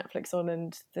put Netflix on,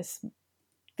 and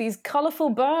these colourful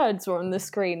birds were on the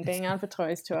screen being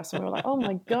advertised to us, and we were like, "Oh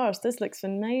my gosh, this looks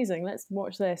amazing! Let's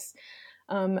watch this."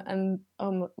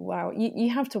 Wow, you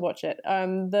have to watch it.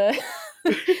 The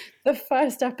the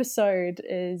first episode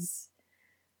is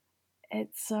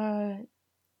it's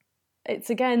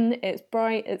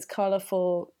bright, it's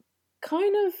colourful,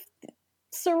 kind of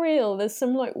surreal. There's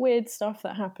some like weird stuff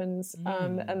that happens,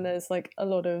 and there's like a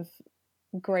lot of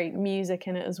great music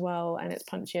in it as well, and it's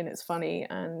punchy and it's funny,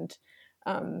 and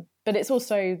but it's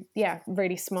also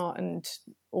really smart and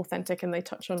authentic, and they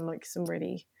touch on like some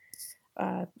really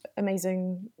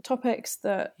amazing topics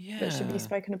that should be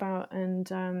spoken about, and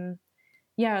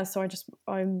so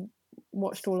I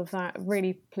watched all of that.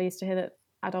 Really pleased to hear that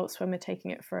Adult Swim are taking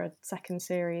it for a second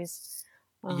series.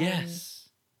 Yes.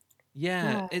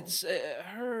 Yeah, it's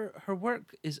her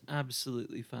work is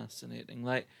absolutely fascinating.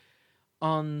 Like,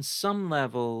 on some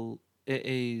level, it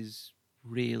is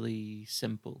really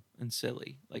simple and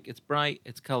silly. Like, it's bright,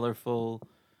 it's colorful,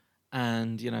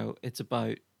 and it's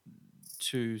about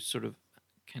two sort of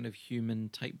kind of human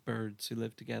type birds who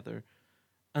live together,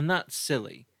 and that's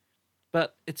silly.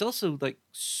 But it's also like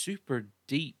super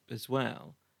deep as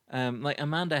well. Like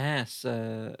Amanda Hess,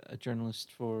 a journalist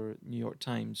for New York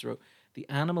Times, wrote, "The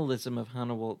animalism of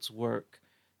Hannah Walt's work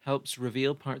helps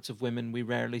reveal parts of women we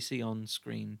rarely see on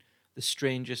screen, the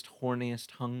strangest,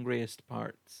 horniest, hungriest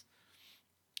parts."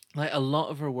 Like, a lot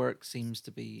of her work seems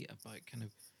to be about kind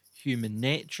of human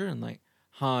nature and like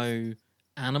how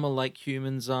animal like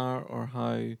humans are, or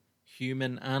how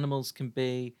human animals can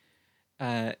be.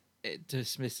 Uh, it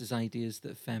dismisses ideas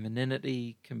that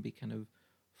femininity can be kind of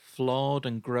flawed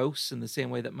and gross in the same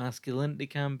way that masculinity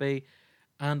can be,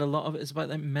 and a lot of it is about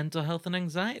like mental health and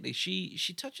anxiety.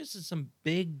 She touches on some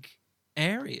big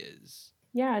areas.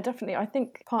 Yeah, definitely. I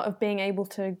think part of being able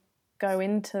to go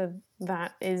into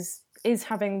that is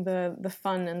having the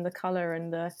fun and the color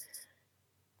and the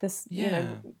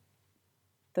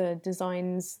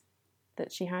designs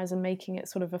that she has, and making it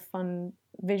sort of a fun,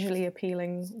 visually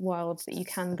appealing world that you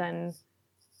can then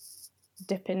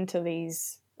dip into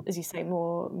these, as you say,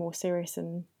 more serious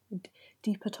and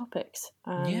deeper topics.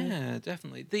 Yeah,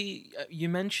 definitely. You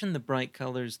mentioned the bright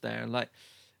colors there. Like,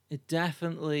 it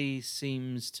definitely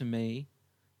seems to me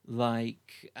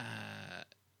like,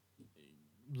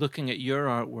 looking at your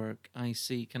artwork, I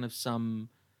see kind of some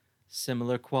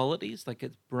similar qualities. Like,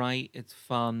 it's bright, it's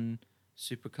fun,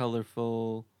 super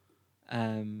colorful,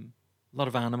 a lot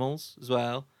of animals as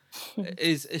well.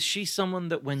 Is she someone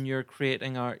that when you're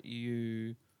creating art,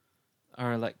 you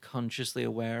are like consciously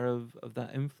aware of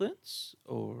that influence,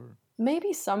 or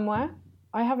Maybe somewhere.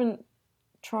 I haven't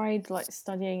tried like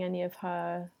studying any of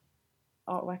her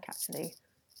artwork actually,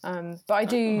 but I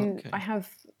do. Okay.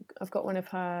 I've got one of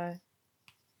her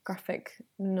graphic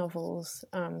novels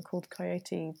called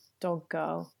Coyote Dog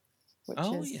Girl, which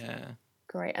is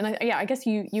great. And I guess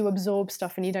you absorb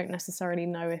stuff, and you don't necessarily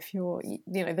know if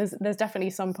there's definitely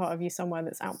some part of you somewhere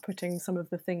that's outputting some of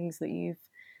the things that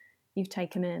you've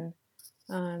taken in.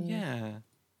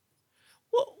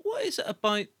 What is it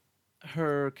about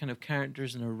her kind of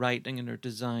characters and her writing and her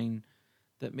design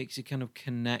that makes you kind of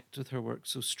connect with her work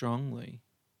so strongly?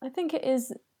 I think it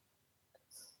is,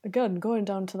 again, going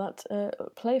down to that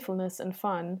playfulness and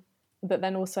fun, but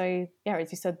then also,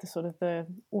 as you said, the sort of the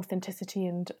authenticity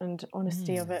and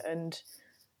honesty of it, and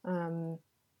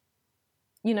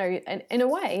in a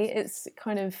way, it's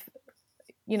kind of,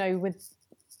 with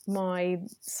my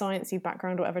sciencey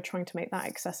background or whatever, trying to make that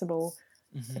accessible.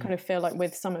 I kind of feel like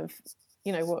with some of,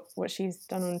 what she's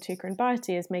done on Tuca and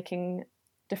Bertie is making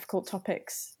difficult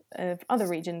topics of other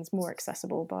regions more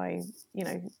accessible by,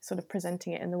 sort of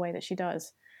presenting it in the way that she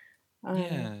does.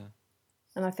 And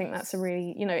I think that's a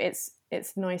really,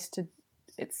 it's nice to,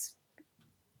 it's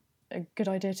a good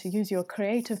idea to use your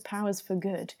creative powers for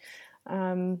good.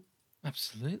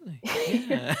 Absolutely.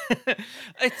 Yeah.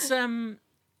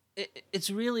 It's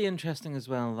really interesting as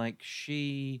well. Like,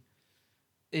 she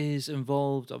is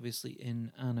involved obviously in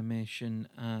animation,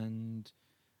 and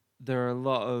there are a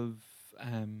lot of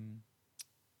kind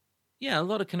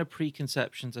of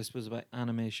preconceptions, I suppose, about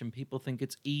animation. People think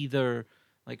it's either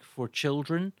like for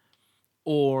children,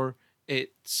 or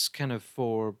it's kind of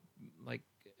for like,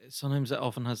 sometimes it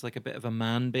often has like a bit of a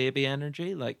man baby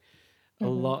energy. Like, a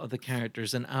lot of the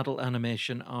characters in adult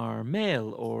animation are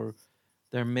male, or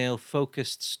they're male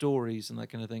focused stories and that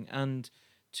kind of thing. And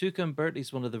Tuca and Bertie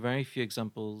is one of the very few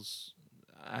examples.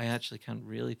 I actually can't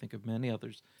really think of many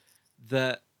others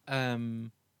that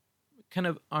kind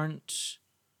of aren't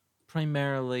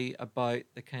primarily about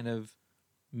the kind of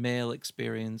male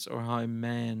experience or how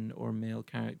men or male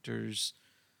characters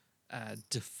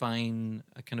define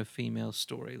a kind of female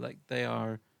story. Like they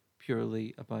are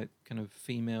purely about kind of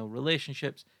female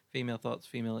relationships, female thoughts,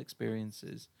 female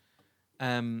experiences.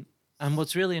 And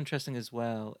what's really interesting as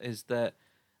well is that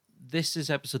this is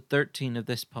episode 13 of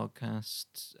this podcast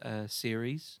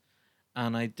series.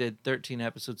 And I did 13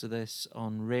 episodes of this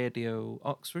on Radio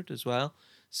Oxford as well.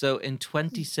 So in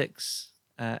 26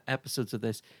 episodes of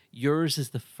this, yours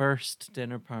is the first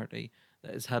dinner party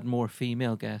that has had more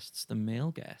female guests than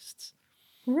male guests.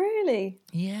 Really?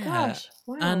 Yeah. Gosh,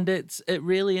 wow. And it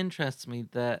really interests me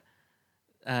that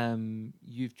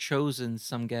you've chosen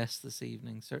some guests this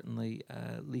evening, certainly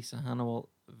Lisa Hannawalt,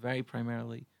 very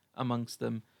primarily amongst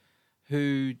them,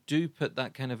 who do put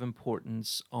that kind of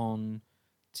importance on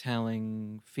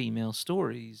telling female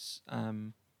stories.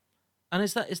 And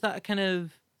is that a kind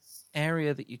of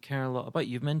area that you care a lot about?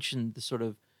 You've mentioned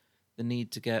the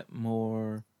need to get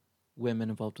more women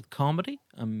involved with comedy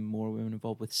and more women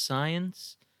involved with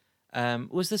science.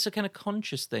 Was this a kind of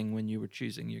conscious thing when you were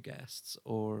choosing your guests,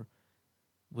 or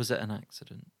was it an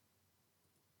accident?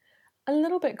 A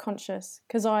little bit conscious,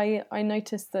 because I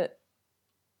noticed that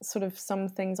sort of some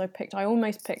things I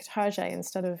almost picked Hergé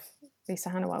instead of Lisa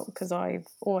Hannawalt, because I've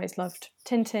always loved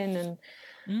Tintin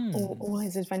and all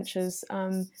his adventures.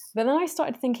 But then I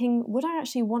started thinking, would I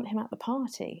actually want him at the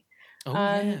party? Oh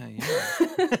yeah.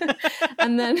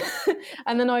 and then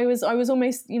I was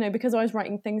almost, because I was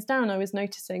writing things down, I was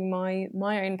noticing my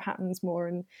own patterns more,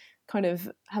 and kind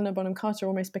of Helena Bonham Carter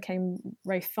almost became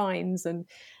Ralph Fiennes, and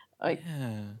I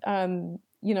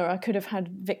could have had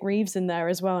Vic Reeves in there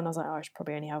as well, and I was like, I should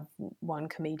probably only have one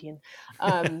comedian.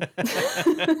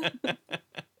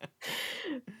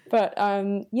 But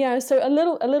so a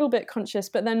little bit conscious.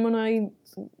 But then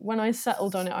when I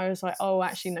settled on it, I was like, oh,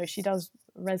 actually no, she does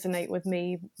resonate with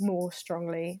me more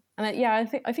strongly. And I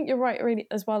think you're right, really,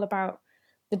 as well, about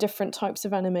the different types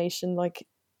of animation. Like,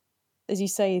 as you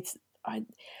say,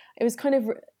 it was kind of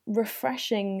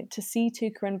refreshing to see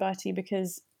Tuca and Bertie,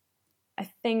 because I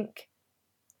think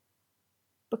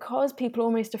because people are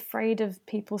almost afraid of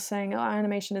people saying, oh,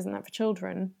 animation isn't that for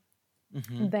children,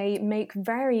 they make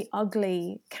very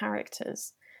ugly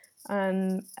characters.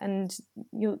 And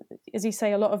you, as you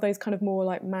say, a lot of those kind of more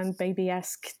like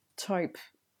man-baby-esque type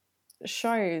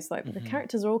shows, like the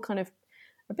characters are all kind of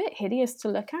a bit hideous to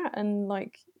look at, and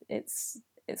like it's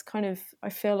kind of, I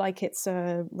feel like it's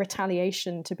a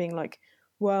retaliation to being like,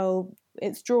 well,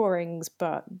 it's drawings,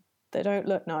 but they don't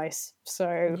look nice,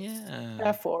 so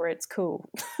therefore it's cool.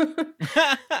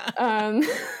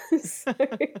 So,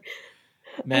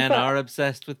 men are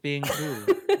obsessed with being cool.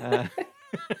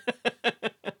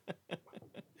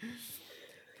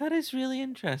 That is really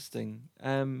interesting.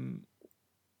 I've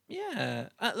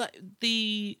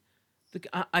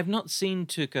not seen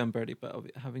Tuca and Bertie,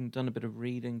 but having done a bit of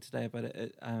reading today about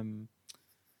it,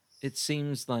 it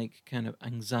seems like kind of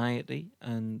anxiety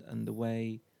and the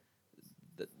way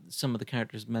that some of the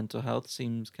characters' mental health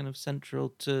seems kind of central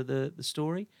to the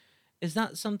story. Is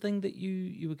that something that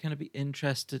you would kind of be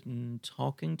interested in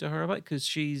talking to her about?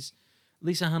 Because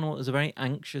Lisa Hannawalt is a very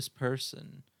anxious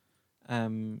person.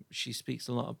 She speaks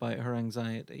a lot about her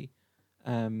anxiety.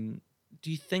 Do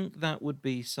you think that would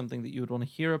be something that you would want to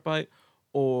hear about?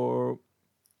 Or,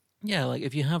 like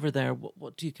if you have her there,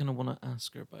 what do you kind of want to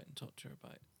ask her about and talk to her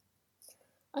about?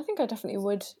 I think I definitely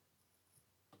would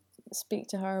speak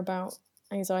to her about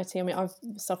anxiety. I mean, I've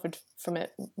suffered from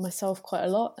it myself quite a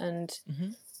lot, and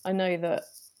I know that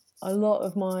a lot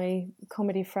of my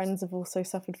comedy friends have also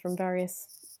suffered from various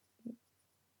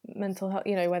mental health,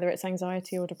 whether it's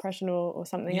anxiety or depression or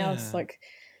something else. Like,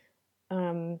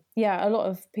 a lot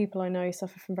of people I know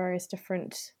suffer from various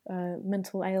different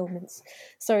mental ailments.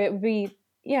 So it would be,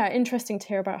 interesting to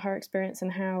hear about her experience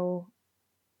and how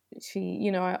she,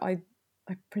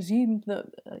 I presume that,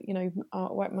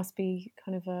 artwork must be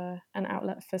kind of an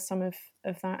outlet for some of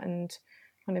that, and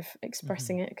kind of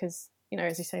expressing it, because,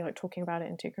 as you say, like talking about it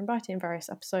in Tuca and Bertie in various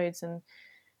episodes and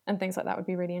things like that would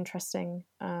be really interesting.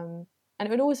 And it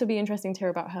would also be interesting to hear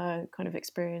about her kind of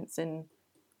experience in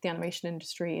the animation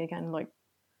industry, again, like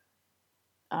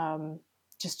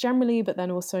just generally, but then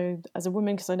also as a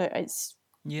woman, because I know it's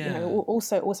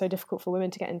also difficult for women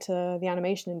to get into the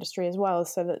animation industry as well.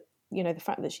 So that, the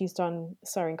fact that she's done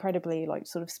so incredibly, like,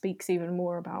 sort of speaks even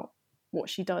more about what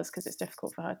she does, because it's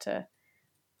difficult for her to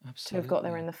have got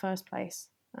there in the first place.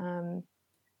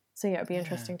 So yeah, it'd be Yeah.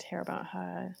 interesting to hear about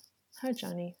her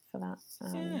journey for that.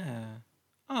 Yeah.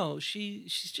 Oh,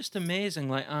 she's just amazing.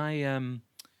 Like I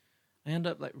end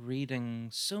up like reading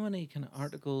so many kind of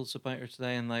articles about her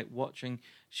today and like watching.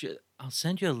 I'll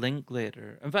send you a link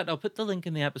later. In fact, I'll put the link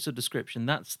in the episode description.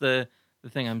 That's the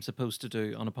thing I'm supposed to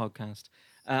do on a podcast.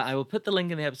 I will put the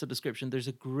link in the episode description. There's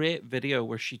a great video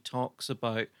where she talks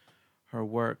about her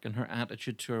work and her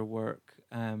attitude to her work.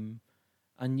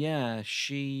 And yeah,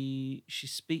 she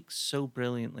speaks so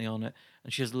brilliantly on it,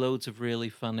 and she has loads of really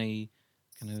funny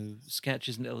kind of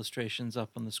sketches and illustrations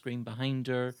up on the screen behind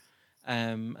her.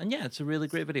 And yeah, it's a really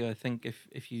great video. I think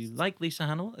if you like Lisa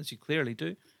Hannell, as you clearly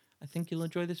do, I think you'll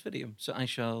enjoy this video. So I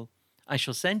shall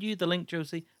send you the link,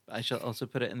 Josie, but I shall also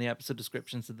put it in the episode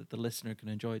description so that the listener can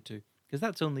enjoy it too, because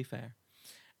that's only fair.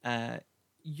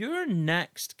 Your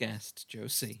next guest,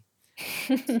 Josie,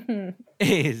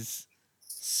 is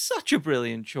such a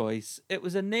brilliant choice. It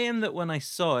was a name that when I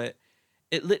saw it,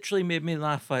 it literally made me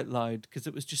laugh out loud because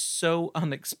it was just so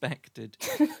unexpected.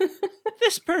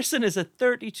 This person is a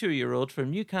 32-year-old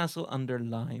from Newcastle under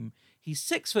Lyme. He's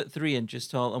 6'3"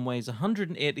 tall and weighs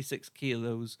 186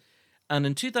 kilos. And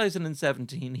in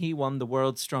 2017, he won the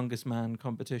World's Strongest Man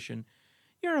competition.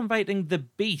 You're inviting the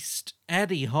Beast,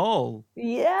 Eddie Hall.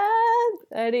 Yeah,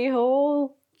 Eddie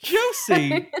Hall.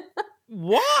 Josie,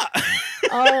 what?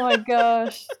 Oh my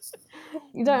gosh.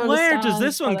 You don't Where understand. does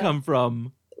this one come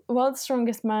from? World's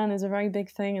Strongest Man is a very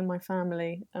big thing in my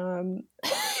family. Wow.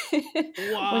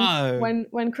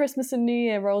 When Christmas and New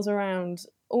Year rolls around,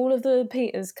 all of the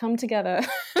Peters come together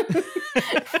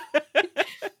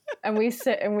and we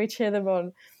sit and we cheer them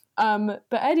on.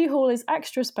 But Eddie Hall is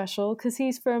extra special because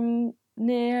he's from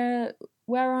near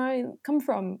where I come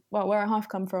from. Well, where I half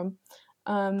come from.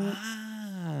 Okay.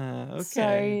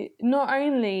 So not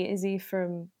only is he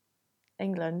from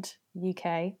England,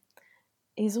 UK,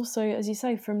 he's also, as you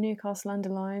say, from Newcastle under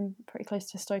Lyme, pretty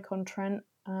close to Stoke-on-Trent.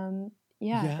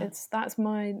 That's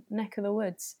my neck of the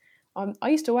woods. I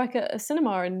used to work at a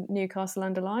cinema in Newcastle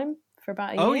under Lyme for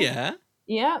about a year. Oh, yeah?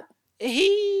 Yeah.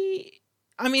 He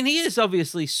is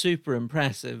obviously super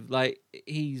impressive. Like,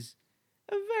 he's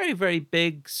a very, very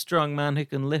big, strong man who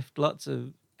can lift lots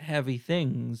of heavy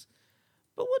things.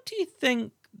 But what do you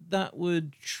think that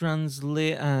would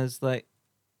translate as, like,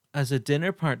 as a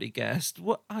dinner party guest?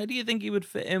 How do you think he would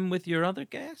fit in with your other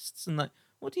guests? And, like,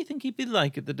 what do you think he'd be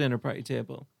like at the dinner party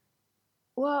table?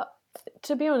 Well,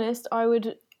 to be honest, I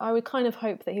would kind of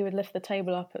hope that he would lift the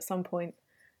table up at some point,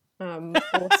 or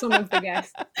some of the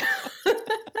guests.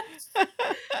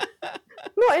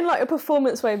 Not in like a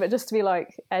performance way, but just to be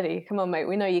like, Eddie, come on, mate,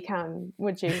 we know you can,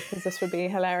 would you? Because this would be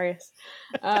hilarious.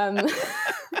 I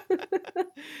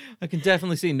can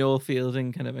definitely see Noel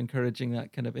Fielding kind of encouraging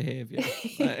that kind of behaviour.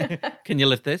 Like, can you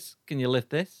lift this? Can you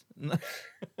lift this?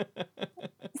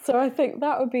 So I think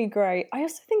that would be great. I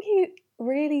also think he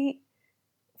really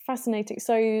fascinating.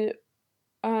 So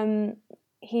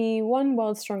he won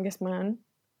World's Strongest Man.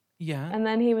 Yeah. And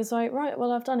then he was like, right,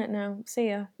 well, I've done it now. See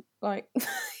ya. Like,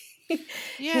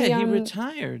 he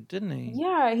retired, didn't he?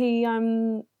 Yeah, he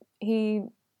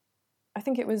I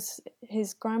think it was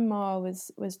his grandma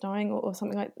was dying or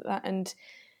something like that, and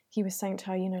he was saying to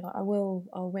her, you know, like,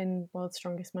 I'll win World's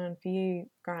Strongest Man for you,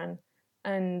 Gran.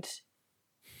 And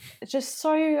it's just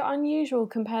so unusual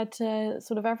compared to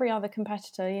sort of every other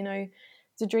competitor. You know,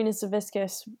 Zadrina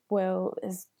Savickas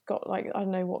has got, like, I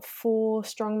don't know what, 4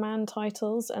 strongman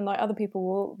titles, and like other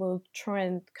people will try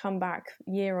and come back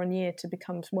year on year to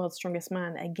become World's Strongest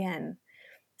Man again.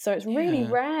 So it's really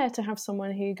rare to have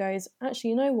someone who goes,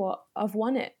 actually, you know what, I've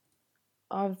won it.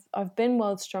 I've been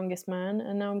World's Strongest Man,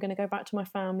 and now I'm going to go back to my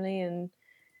family and,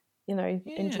 you know,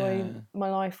 enjoy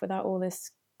my life without all this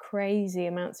crazy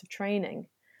amounts of training.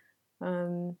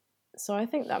 So I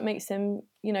think that makes him,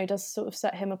 you know, does sort of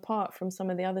set him apart from some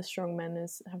of the other strongmen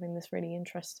as having this really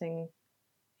interesting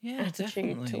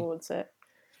attitude towards it.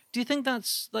 Do you think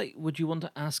that's, like, would you want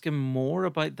to ask him more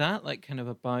about that? Like, kind of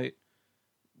about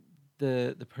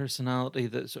the personality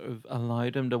that sort of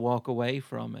allowed him to walk away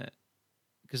from it?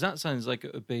 Because that sounds like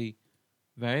it would be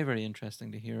very, very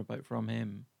interesting to hear about from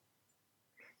him.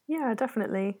 Yeah,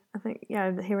 definitely. I think,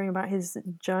 hearing about his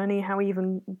journey, how he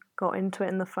even got into it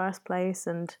in the first place,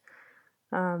 and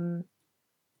I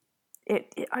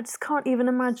just can't even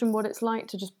imagine what it's like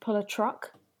to just pull a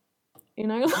truck, you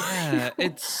know? Yeah,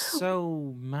 it's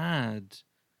so mad.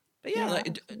 But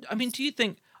like, I mean, do you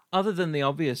think, other than the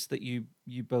obvious that you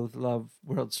both love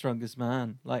World's Strongest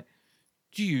Man, like,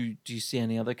 do you see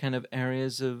any other kind of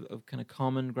areas of kind of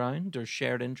common ground or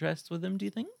shared interests with him, do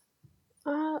you think?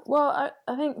 Well,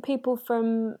 I think people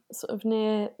from sort of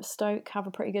near Stoke have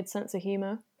a pretty good sense of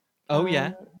humour. Oh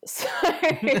yeah. So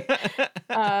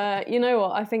you know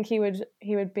what? I think he would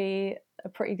be a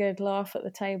pretty good laugh at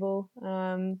the table.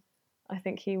 I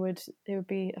think it would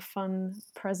be a fun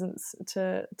presence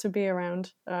to be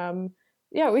around.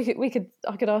 Yeah, I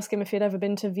could ask him if he'd ever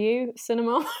been to View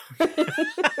Cinema.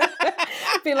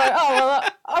 Be like, oh well,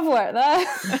 I've worked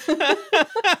there.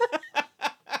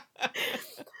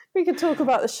 We could talk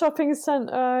about the shopping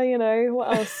centre. You know,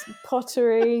 what else?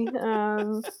 Pottery.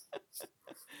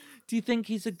 Do you think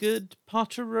he's a good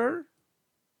potterer?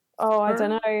 Oh, I don't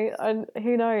know.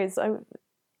 Who knows? I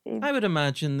would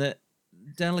imagine that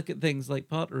delicate things like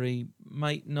pottery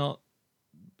might not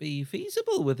be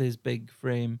feasible with his big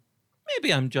frame.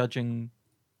 Maybe I'm judging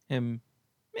him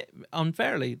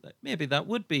unfairly. Maybe that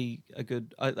would be a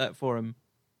good outlet for him.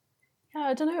 Yeah,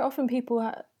 I don't know. Often people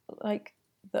that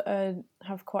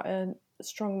have quite a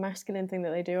strong masculine thing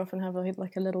that they do often have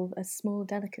like a small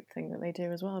delicate thing that they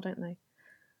do as well, don't they?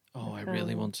 Oh, I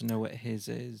really want to know what his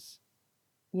is.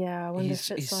 Yeah, I wonder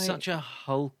if it's he's such a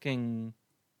hulking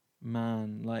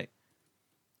man. Like,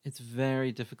 it's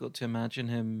very difficult to imagine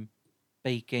him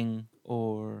baking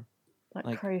or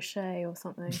like crochet or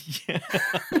something. Yeah,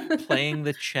 playing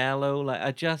the cello.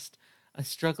 Like, I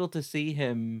struggle to see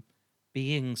him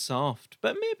being soft,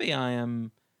 but maybe I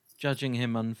am judging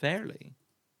him unfairly.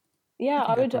 Yeah,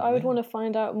 I would want to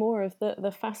find out more of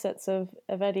the facets of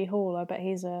Eddie Hall. I bet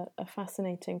he's a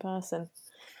fascinating person.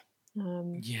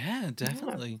 Yeah,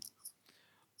 definitely. Yeah.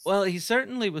 Well, he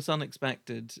certainly was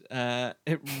unexpected.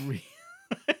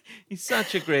 He's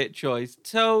such a great choice.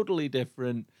 Totally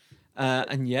different.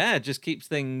 And yeah, just keeps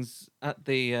things at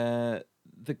the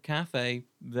cafe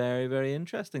very, very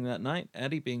interesting that night.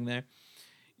 Eddie being there.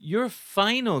 Your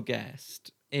final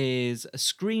guest is a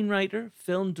screenwriter,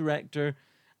 film director,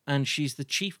 and she's the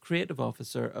chief creative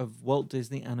officer of Walt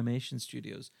Disney Animation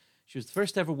Studios. She was the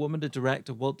first ever woman to direct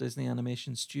a Walt Disney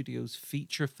Animation Studios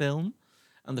feature film,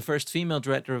 and the first female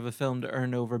director of a film to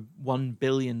earn over $1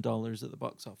 billion at the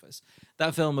box office.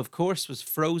 That film, of course, was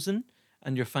Frozen,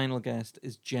 and your final guest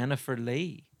is Jennifer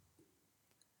Lee.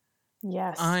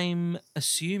 Yes. I'm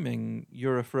assuming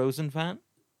you're a Frozen fan?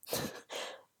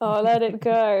 Oh, let it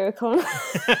go.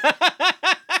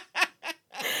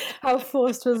 How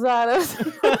forced was that?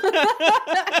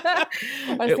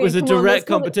 It was a direct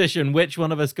competition. Which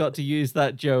one of us got to use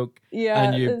that joke? Yeah,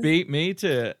 and you beat me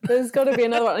to it. There's got to be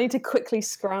another one. I need to quickly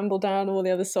scramble down all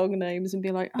the other song names and be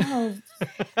like, oh,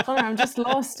 Connor, I'm just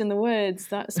lost in the words.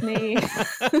 That's me.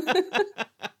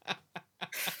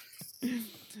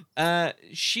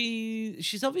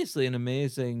 She's obviously an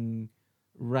amazing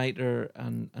writer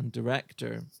and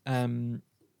director.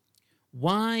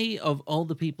 Why, of all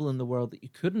the people in the world that you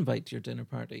could invite to your dinner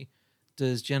party,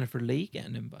 does Jennifer Lee get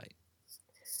an invite?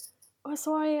 Well,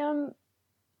 so I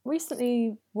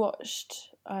recently watched,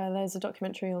 there's a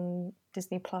documentary on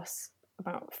Disney Plus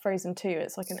about Frozen 2.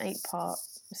 It's like an 8-part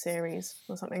series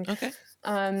or something. Okay.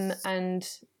 And,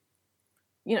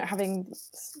 you know, having,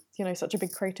 you know, such a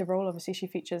big creative role, obviously she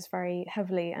features very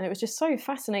heavily. And it was just so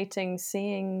fascinating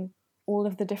seeing all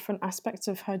of the different aspects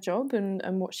of her job and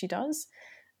what she does.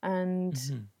 And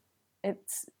it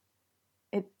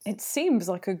seems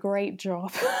like a great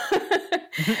job.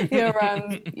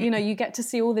 You know, you get to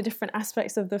see all the different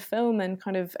aspects of the film and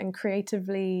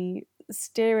creatively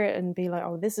steer it and be like,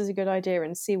 oh, this is a good idea,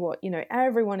 and see what, you know,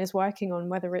 everyone is working on,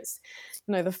 whether it's,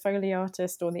 you know, the Foley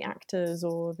artist or the actors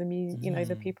or you know,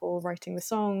 the people writing the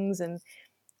songs, and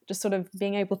just sort of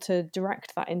being able to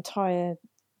direct that entire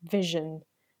vision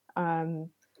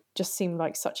just seemed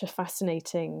like such a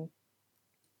fascinating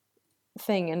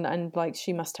thing, and like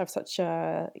she must have such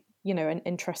a, you know, an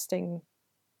interesting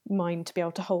mind to be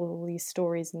able to hold all these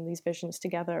stories and these visions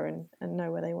together and know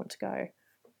where they want to go.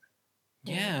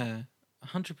 Yeah,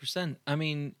 100%. I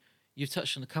mean, you've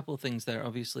touched on a couple of things there,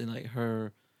 obviously, like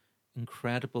her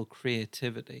incredible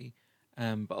creativity,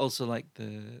 but also like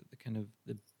the kind of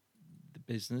the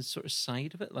business sort of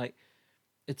side of it. Like,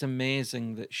 it's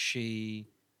amazing that she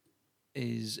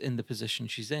is in the position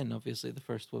she's in. Obviously, the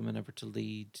first woman ever to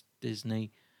lead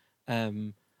Disney.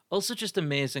 Also, just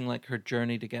amazing, like, her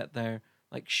journey to get there.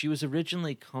 Like, she was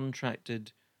originally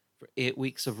contracted for 8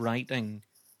 weeks of writing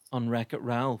on Wreck-It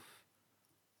Ralph,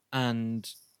 and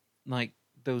like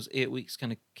those 8 weeks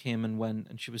kind of came and went,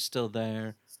 and she was still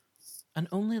there. And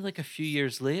only like a few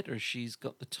years later, she's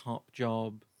got the top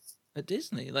job at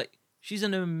Disney. Like, she's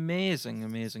an amazing,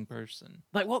 amazing person.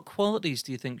 Like, what qualities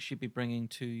do you think she'd be bringing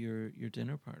to your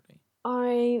dinner party?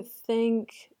 I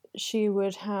think she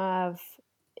would have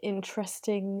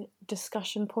interesting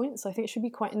discussion points. I think she'd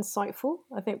be quite insightful.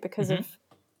 I think because of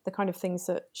the kind of things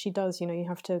that she does, you know, you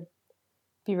have to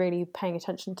be really paying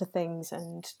attention to things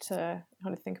and to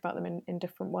kind of think about them in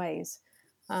different ways.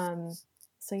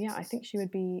 So yeah, I think she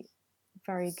would be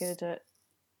very good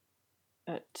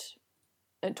at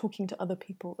talking to other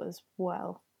people as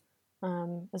well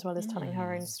as telling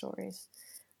her own stories.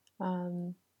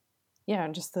 Yeah,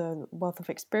 and just the wealth of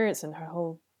experience and her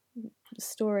whole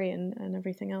story and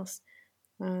everything else.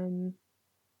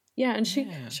 Yeah, and she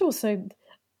also,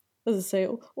 as I say,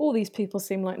 all these people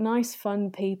seem like nice, fun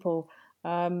people.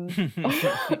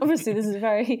 Obviously, this is a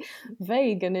very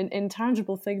vague and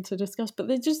intangible thing to discuss, but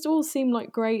they just all seem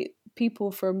like great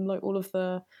people from like all of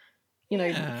the,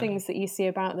 things that you see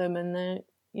about them, and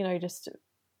they're, just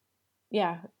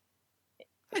I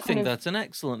think that's an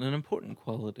excellent and important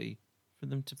quality for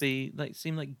them to be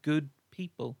seem like good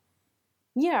people.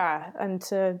 Yeah, and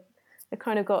they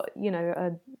kind of got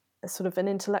a sort of an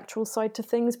intellectual side to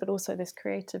things, but also this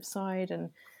creative side,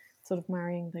 and sort of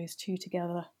marrying those two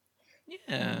together.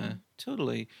 Yeah,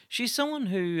 totally. She's someone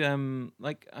who,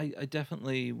 I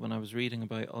definitely, when I was reading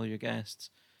about all your guests,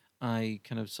 I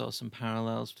kind of saw some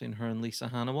parallels between her and Lisa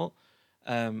Hannawalt.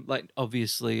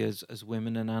 Obviously as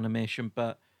women in animation,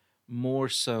 but more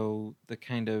so the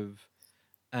kind of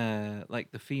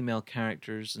the female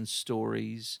characters and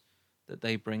stories that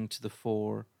they bring to the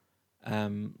fore.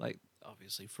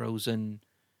 Obviously Frozen,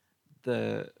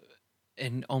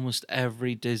 in almost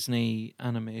every Disney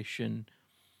animation,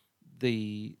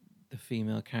 the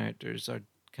female characters are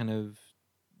kind of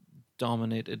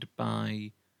dominated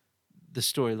by the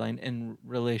storyline in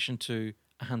relation to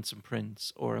a handsome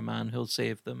prince or a man who'll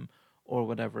save them or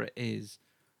whatever it is.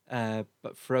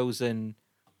 But Frozen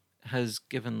has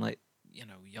given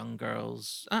young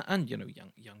girls and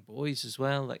young boys as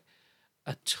well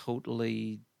a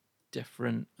totally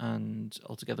different and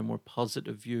altogether more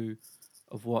positive view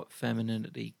of what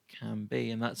femininity can be,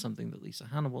 and that's something that Lisa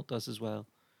Hannawalt does as well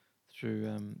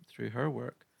through her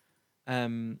work.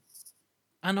 And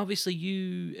obviously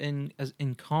you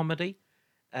in comedy,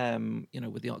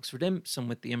 with the Oxford Imps and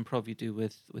with the improv you do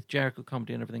with Jericho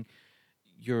Comedy and everything,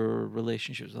 your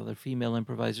relationships with other female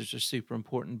improvisers are super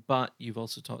important. But you've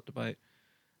also talked about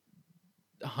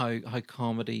how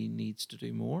comedy needs to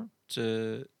do more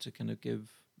to kind of give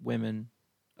women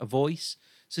a voice.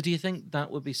 So do you think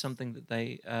that would be something that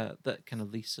they that kind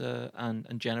of Lisa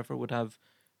and Jennifer would have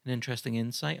an interesting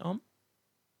insight on?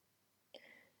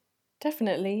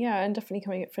 Definitely, yeah, and definitely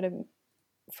coming at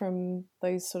from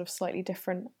those sort of slightly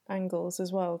different angles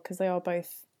as well, because they are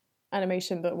both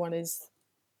animation, but one is,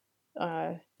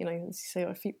 as you say,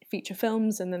 like feature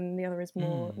films, and then the other is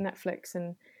more Netflix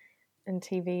and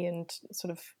TV, and sort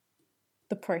of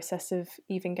the process of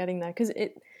even getting there. Because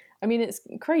it's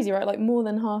crazy, right? Like more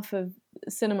than half of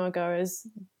cinema goers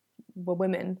were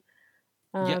women,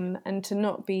 and to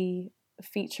not be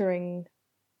featuring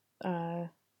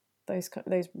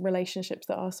those relationships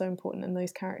that are so important and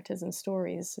those characters and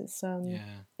stories,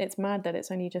 it's mad that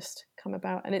it's only just come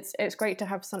about. And it's great to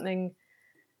have something,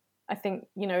 I think,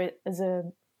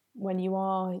 when you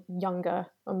are younger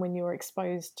and when you're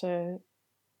exposed to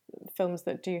films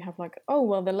that do have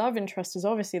the love interest is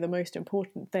obviously the most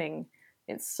important thing.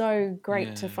 It's so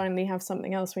great to finally have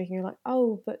something else where you can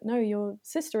go but no, your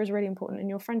sister is really important in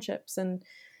your friendships. And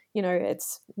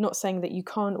it's not saying that you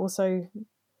can't also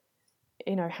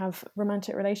have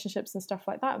romantic relationships and stuff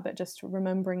like that, but just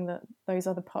remembering that those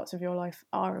other parts of your life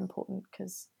are important.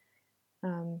 Because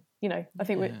I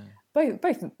think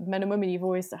both men and women, you've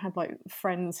always had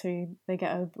friends who they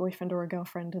get a boyfriend or a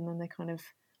girlfriend and then they kind of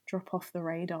drop off the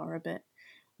radar a bit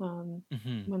when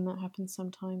that happens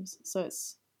sometimes. So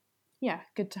it's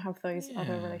good to have those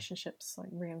other relationships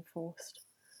reinforced.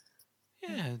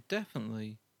 Yeah,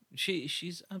 definitely.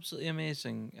 She's absolutely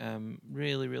amazing.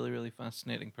 Really, really, really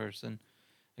fascinating person.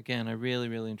 Again, I really,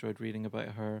 really enjoyed reading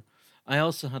about her. I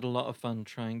also had a lot of fun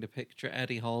trying to picture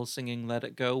Eddie Hall singing "Let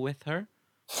It Go" with her.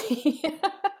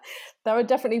 That would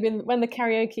definitely be when the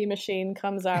karaoke machine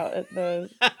comes out at the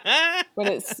when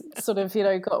it's sort of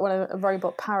got a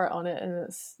robot parrot on it, and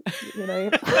it's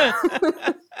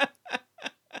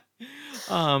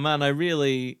Oh man, I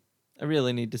really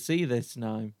need to see this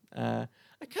now. I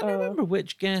can't remember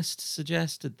which guest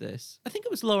suggested this. I think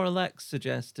it was Laura Lex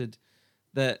suggested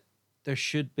that there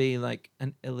should be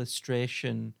an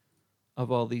illustration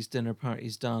of all these dinner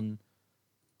parties done.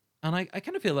 And I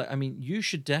kind of feel you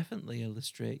should definitely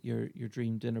illustrate your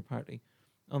dream dinner party.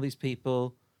 All these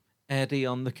people, Eddie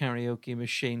on the karaoke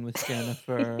machine with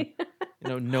Jennifer,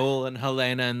 Noel and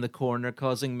Helena in the corner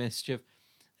causing mischief.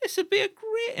 This would be a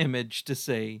great image to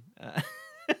see.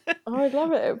 I'd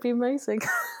love it. It would be amazing.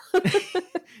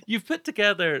 You've put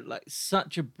together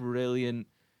such a brilliant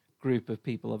group of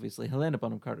people, obviously. Helena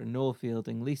Bonham Carter, Noel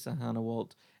Fielding, Lisa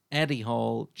Hannawalt, Eddie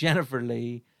Hall, Jennifer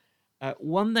Lee.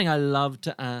 One thing I love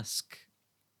to ask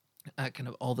kind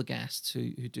of all the guests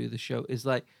who do the show is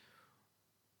like,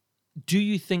 do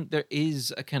you think there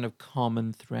is a kind of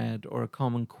common thread or a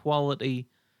common quality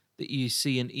that you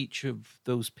see in each of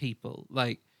those people?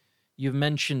 Like, you've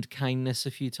mentioned kindness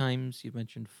a few times, you've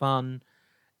mentioned fun.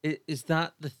 Is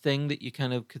that the thing that you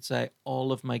kind of could say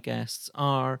all of my guests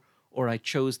are, or I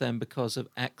chose them because of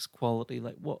X quality?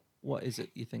 Like, what is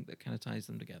it you think that kind of ties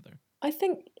them together? I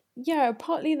think, yeah,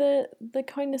 partly the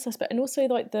kindness aspect, and also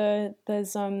like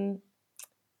there's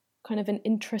kind of an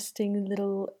interesting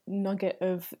little nugget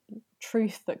of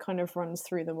truth that kind of runs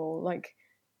through them all. Like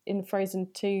in Frozen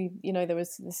 2, there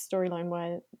was this storyline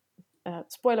where,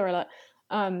 spoiler alert,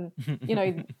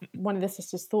 one of the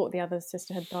sisters thought the other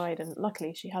sister had died, and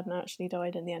luckily she hadn't actually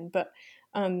died in the end. But,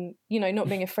 not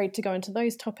being afraid to go into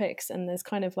those topics, and there's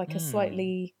kind of like a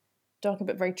slightly darker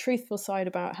but very truthful side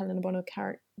about Helena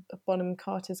Bonham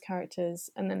Carter's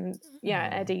characters, and then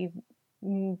Eddie,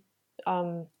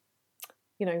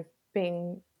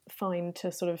 being fine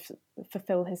to sort of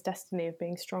fulfill his destiny of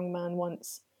being strong man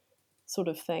once, sort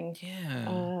of thing.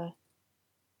 Yeah.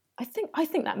 I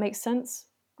think that makes sense,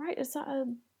 right? Is that a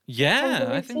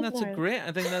I think that's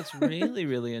I think that's really,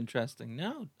 really interesting.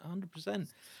 No, 100%.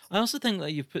 I also think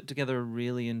that you've put together a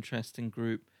really interesting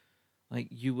group. Like,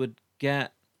 you would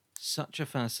get such a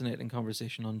fascinating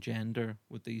conversation on gender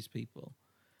with these people.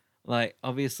 Like,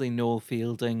 obviously Noel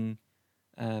Fielding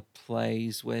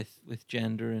plays with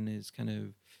gender in his kind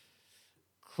of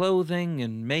clothing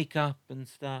and makeup and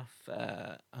stuff,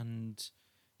 and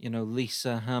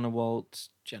Lisa Hannawalt,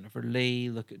 Jennifer Lee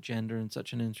look at gender in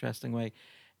such an interesting way.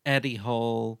 Eddie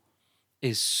Hall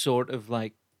is sort of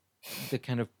like the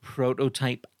kind of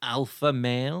prototype alpha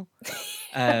male.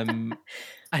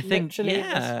 I think literally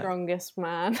the strongest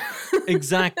man.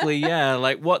 Exactly, yeah.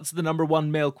 Like, what's the number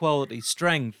one male quality?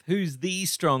 Strength. Who's the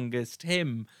strongest?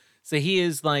 Him. So he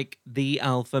is like the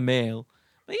alpha male.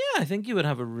 But yeah, I think you would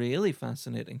have a really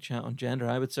fascinating chat on gender.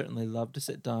 I would certainly love to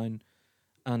sit down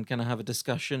and kind of have a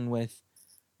discussion with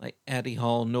like Eddie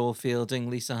Hall, Noel Fielding,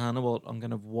 Lisa Hannawalt on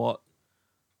kind of what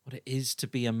it is to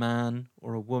be a man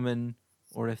or a woman,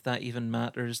 or if that even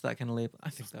matters, that kind of label. I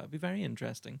think that would be very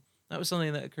interesting. That was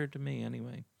something that occurred to me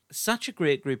anyway. Such a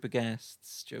great group of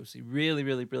guests, Josie. Really,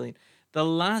 really brilliant. The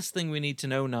last thing we need to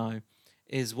know now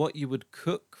is what you would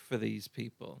cook for these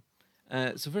people.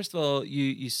 So first of all,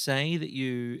 you say that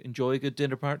you enjoy a good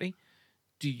dinner party.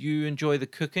 Do you enjoy the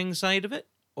cooking side of it,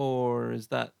 or is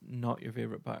that not your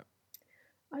favourite part?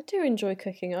 I do enjoy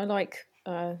cooking. I like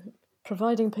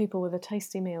providing people with a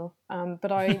tasty meal,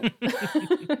 but I,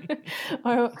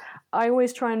 I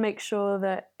always try and make sure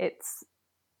that it's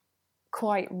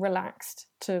quite relaxed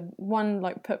to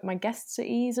like put my guests at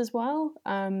ease as well,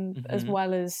 as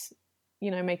well as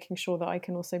making sure that I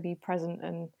can also be present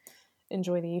and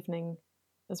enjoy the evening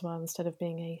as well, instead of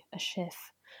being a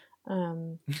chef.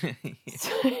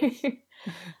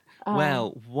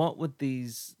 Well, what would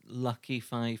these lucky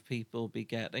 5 people be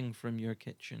getting from your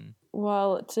kitchen?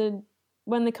 Well,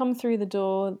 when they come through the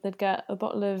door, they'd get a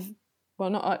bottle of,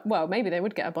 maybe they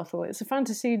would get a bottle. It's a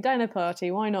fantasy dinner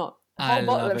party. Why not? A whole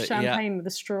bottle of champagne with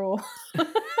a straw.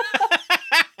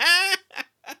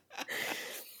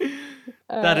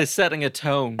 That is setting a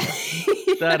tone.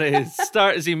 That is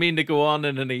start as you mean to go on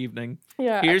in an evening.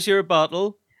 Yeah. Here's your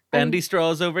bottle. Bendy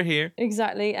straws over here.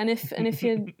 Exactly. And if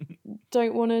you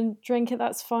don't want to drink it,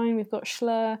 that's fine. We've got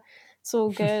Schlur. It's all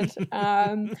good.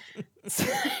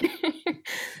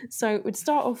 So we'd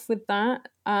start off with that.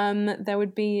 There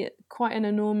would be quite an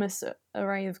enormous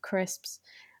array of crisps.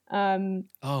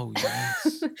 Oh,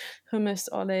 yes. Hummus,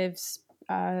 olives,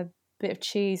 a bit of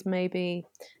cheese, maybe.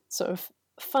 Sort of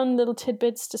fun little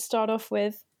tidbits to start off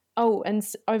with. Oh, and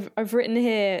I've written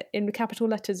here in capital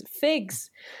letters,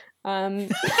 figs.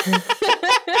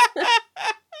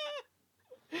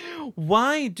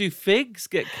 Why do figs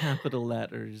get capital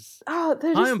letters? Oh,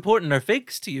 how important are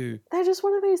figs to you? They're just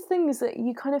one of those things that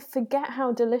you kind of forget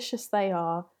how delicious they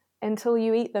are until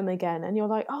you eat them again, and you're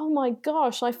like, oh my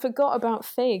gosh, I forgot about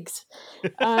figs.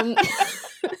 I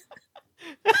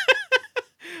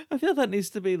feel that needs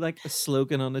to be like a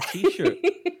slogan on a t-shirt.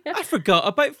 I forgot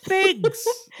about figs.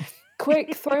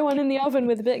 Quick, throw one in the oven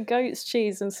with a bit of goat's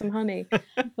cheese and some honey.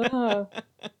 Oh,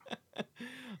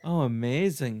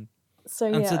 amazing. So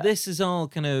this is all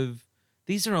kind of,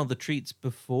 these are all the treats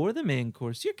before the main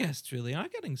course. Your guests really are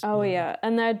getting spoiled. Oh yeah,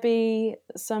 and there'd be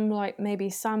some like maybe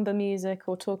samba music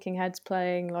or talking heads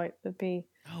playing. Like there'd be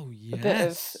a bit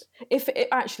of,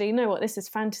 actually, you know what, this is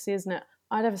fantasy, isn't it?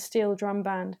 I'd have a steel drum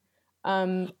band.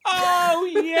 Oh,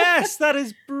 yes, that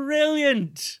is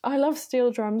brilliant. I love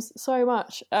steel drums so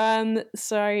much.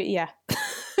 So yeah.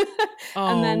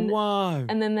 Wow.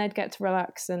 And then they'd get to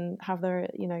relax and have their,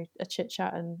 a chit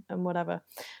chat and whatever.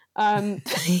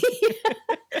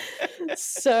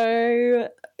 So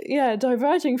yeah,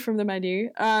 diverging from the menu.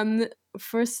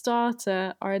 For a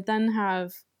starter, I'd then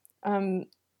have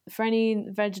for any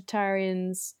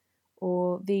vegetarians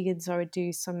or vegans, I would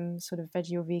do some sort of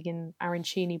veggie or vegan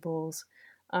arancini balls.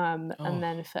 And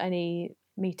then for any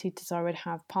meat eaters, I would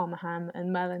have parma ham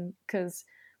and melon, because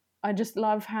I just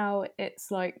love how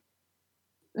it's like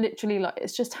literally like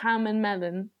it's just ham and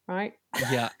melon, right?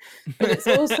 Yeah. But it's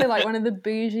also like one of the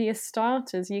bougiest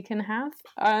starters you can have.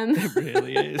 It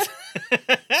really is.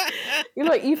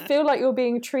 You feel like you're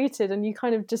being treated, and you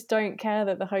kind of just don't care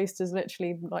that the host has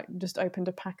literally like just opened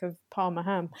a pack of parma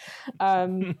ham.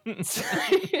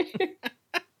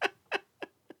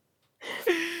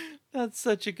 That's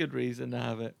such a good reason to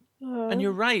have it. And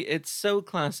you're right, it's so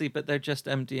classy, but they're just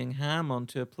emptying ham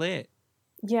onto a plate.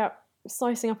 Yeah,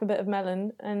 slicing up a bit of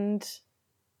melon, and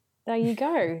there you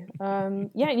go.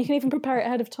 And you can even prepare it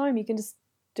ahead of time. You can just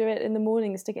do it in the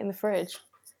morning and stick it in the fridge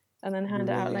and then hand it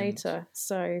out later.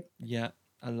 So yeah,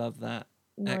 I love that.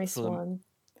 Nice Excellent. one.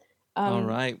 All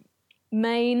right.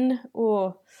 Main,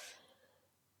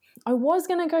 I was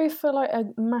going to go for like a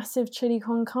massive chili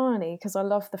con carne because I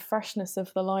love the freshness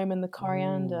of the lime and the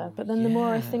coriander. But then the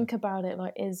more I think about it,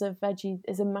 like is a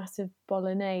massive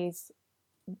bolognese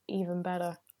even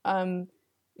better?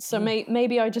 So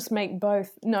maybe I just make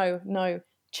both. No,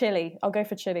 chili. I'll go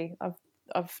for chili.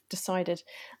 I've decided.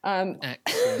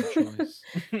 Excellent choice.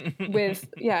 With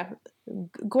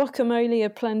guacamole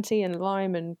aplenty and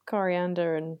lime and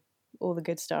coriander and all the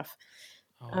good stuff.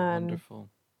 Oh, wonderful.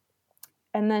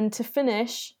 And then to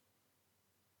finish,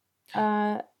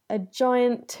 a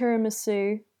giant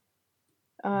tiramisu,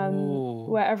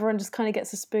 where everyone just kind of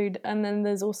gets a spoon, and then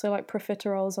there's also like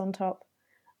profiteroles on top.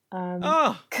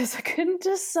 Because I couldn't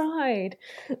decide,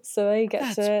 so they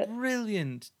get That's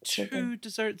brilliant. 2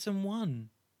 desserts in one.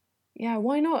 Yeah,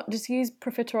 why not just use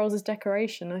profiteroles as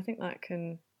decoration? I think that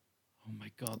can. Oh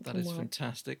my god, that is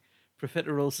fantastic.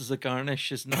 Profiteroles as a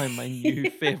garnish is now my new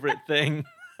favourite thing.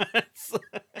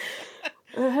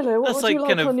 Hello, what would you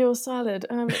like on your salad?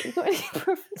 You got any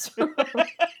profiteroles?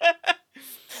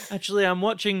 Actually, I'm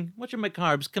watching my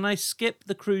carbs. Can I skip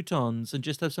the croutons and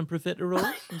just have some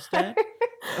profiteroles instead?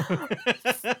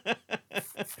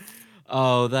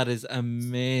 Oh, that is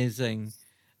amazing.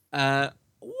 What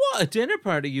a dinner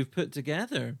party you've put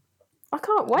together. I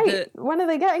can't wait. When are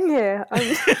they getting here?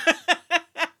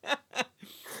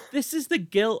 This is the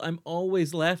guilt I'm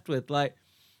always left with. Like,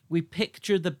 we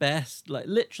picture the best, like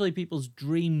literally people's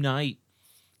dream night.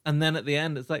 And then at the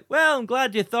end, it's like, well, I'm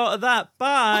glad you thought of that.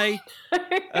 Bye.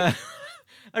 I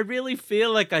really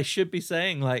feel like I should be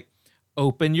saying, like,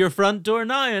 open your front door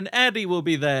now and Eddie will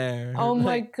be there. Oh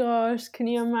my gosh. Can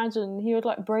you imagine? He would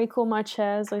like break all my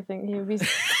chairs. I think he would be.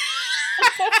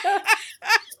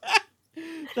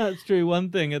 That's true. One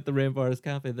thing at the Rainforest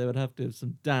Cafe, they would have to have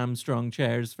some damn strong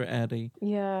chairs for Eddie.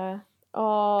 Yeah.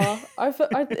 Oh, it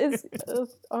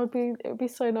would be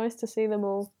so nice to see them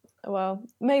all. Well,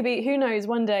 maybe, who knows,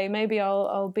 one day, maybe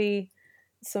I'll be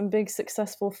some big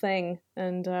successful thing,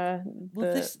 and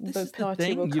this the is party the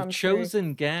thing. will come. You've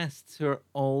chosen guests who are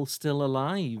all still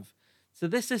alive. So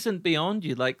this isn't beyond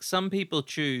you. Like, some people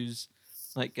choose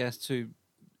like guests who,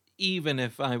 even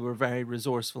if I were very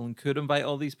resourceful and could invite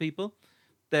all these people,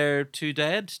 they're too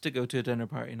dead to go to a dinner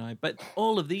party now. But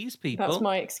all of these people... That's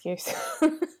my excuse.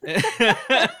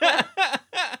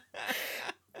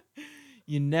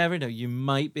 You never know. You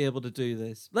might be able to do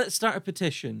this. Let's start a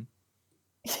petition.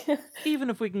 Even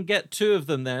if we can get 2 of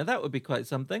them there, that would be quite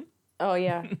something. Oh,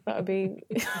 yeah. That would be...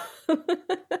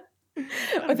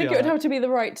 I think it would have to be the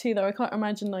right 2, though. I can't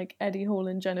imagine like Eddie Hall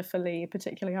and Jennifer Lee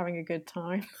particularly having a good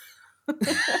time.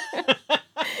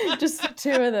 Just the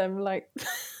 2 of them, like...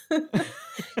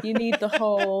 You need the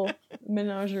whole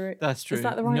menagerie. That's true. Is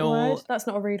that the right word? That's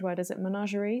not a rude word, is it?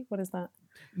 Menagerie? What is that?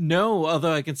 No,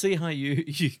 although I can see how you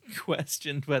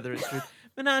questioned whether it's true.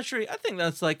 Menagerie, I think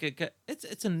that's like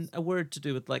it's a word to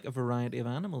do with like a variety of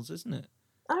animals, isn't it?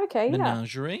 Okay,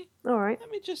 Menagerie. Yeah. All right.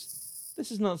 Let me just... This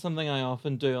is not something I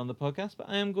often do on the podcast, but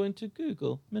I am going to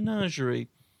Google menagerie.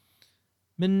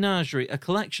 Menagerie, a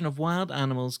collection of wild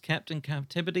animals kept in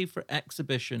captivity for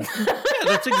exhibition. Yeah,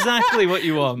 that's exactly what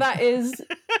you want. That is...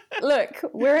 Look,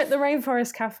 we're at the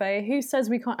Rainforest Cafe. Who says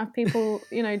we can't have people,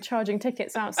 charging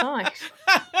tickets outside?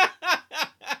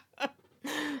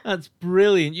 That's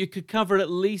brilliant. You could cover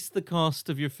at least the cost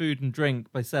of your food and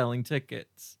drink by selling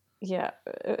tickets. Yeah.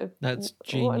 That's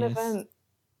genius. What an event.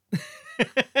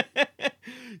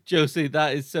 Josie,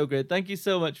 that is so great. Thank you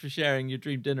so much for sharing your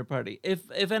dream dinner party.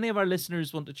 If any of our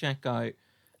listeners want to check out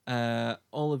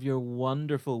all of your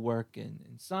wonderful work in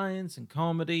science and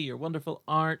comedy, your wonderful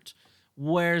art,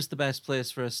 where's the best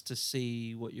place for us to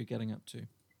see what you're getting up to?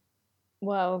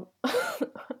 Well,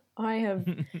 I have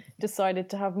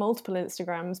decided to have multiple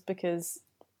Instagrams because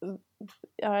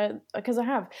I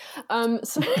have.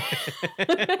 So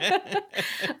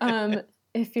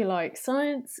if you like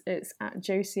science, it's at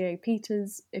Josie A.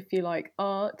 Peters. If you like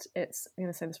art, it's, I'm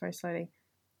going to say this very slowly,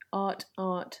 art,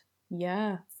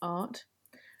 yeah, art.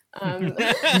 And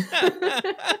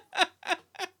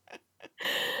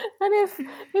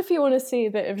if you want to see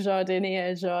a bit of Jardin,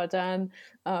 and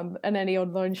any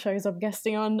online shows I'm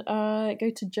guesting on, go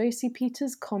to Josie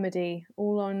Peters Comedy,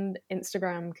 all on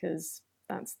Instagram, because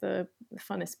that's the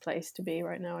funnest place to be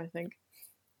right now, I think.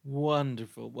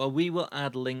 Wonderful. Well, we will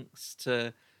add links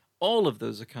to all of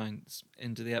those accounts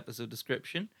into the episode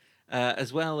description,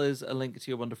 as well as a link to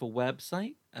your wonderful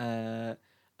website.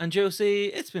 And Josie,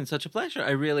 it's been such a pleasure. I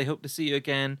really hope to see you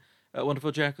again at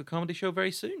Wonderful Jericho Comedy Show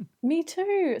very soon. Me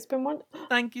too. It's been wonderful.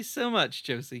 Thank you so much,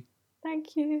 Josie.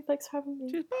 Thank you. Thanks for having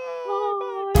me. Cheers. Bye.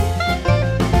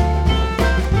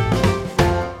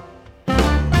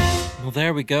 Well,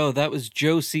 there we go. That was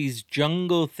Josie's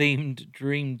jungle-themed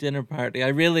dream dinner party. I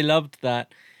really loved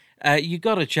that. You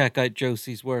got to check out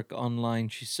Josie's work online.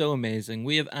 She's so amazing.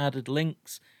 We have added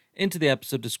links into the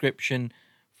episode description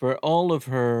for all of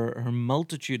her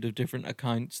multitude of different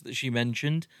accounts that she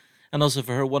mentioned, and also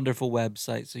for her wonderful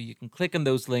website. So you can click on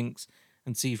those links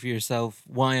and see for yourself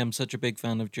why I'm such a big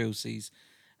fan of Josie's.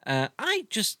 I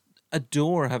just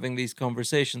adore having these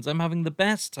conversations. I'm having the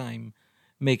best time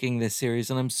making this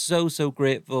series, and I'm so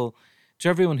grateful to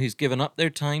everyone who's given up their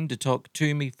time to talk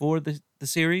to me for the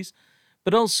series,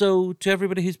 but also to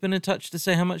everybody who's been in touch to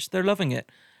say how much they're loving it.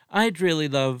 I'd really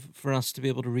love for us to be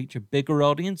able to reach a bigger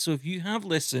audience, so if you have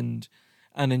listened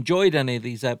and enjoyed any of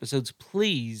these episodes,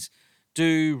 please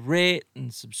do rate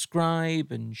and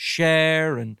subscribe and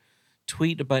share and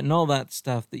tweet about and all that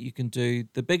stuff that you can do.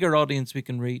 The bigger audience we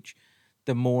can reach,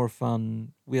 the more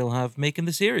fun we'll have making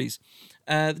the series.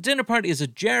 The Dinner Party is a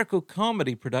Jericho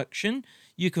Comedy production.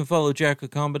 You can follow Jericho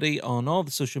Comedy on all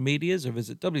the social medias or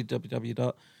visit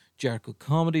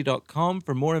www.jerichocomedy.com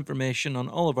for more information on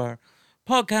all of our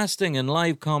podcasting and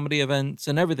live comedy events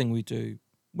and everything we do.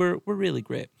 We're really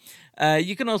great.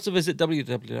 You can also visit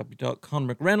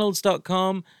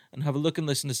www.conmcreynolds.com and have a look and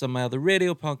listen to some of my other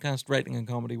radio, podcast, writing and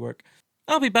comedy work.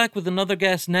 I'll be back with another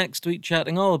guest next week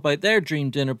chatting all about their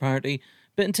dream dinner party.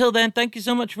 But until then, thank you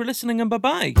so much for listening and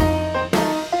bye-bye.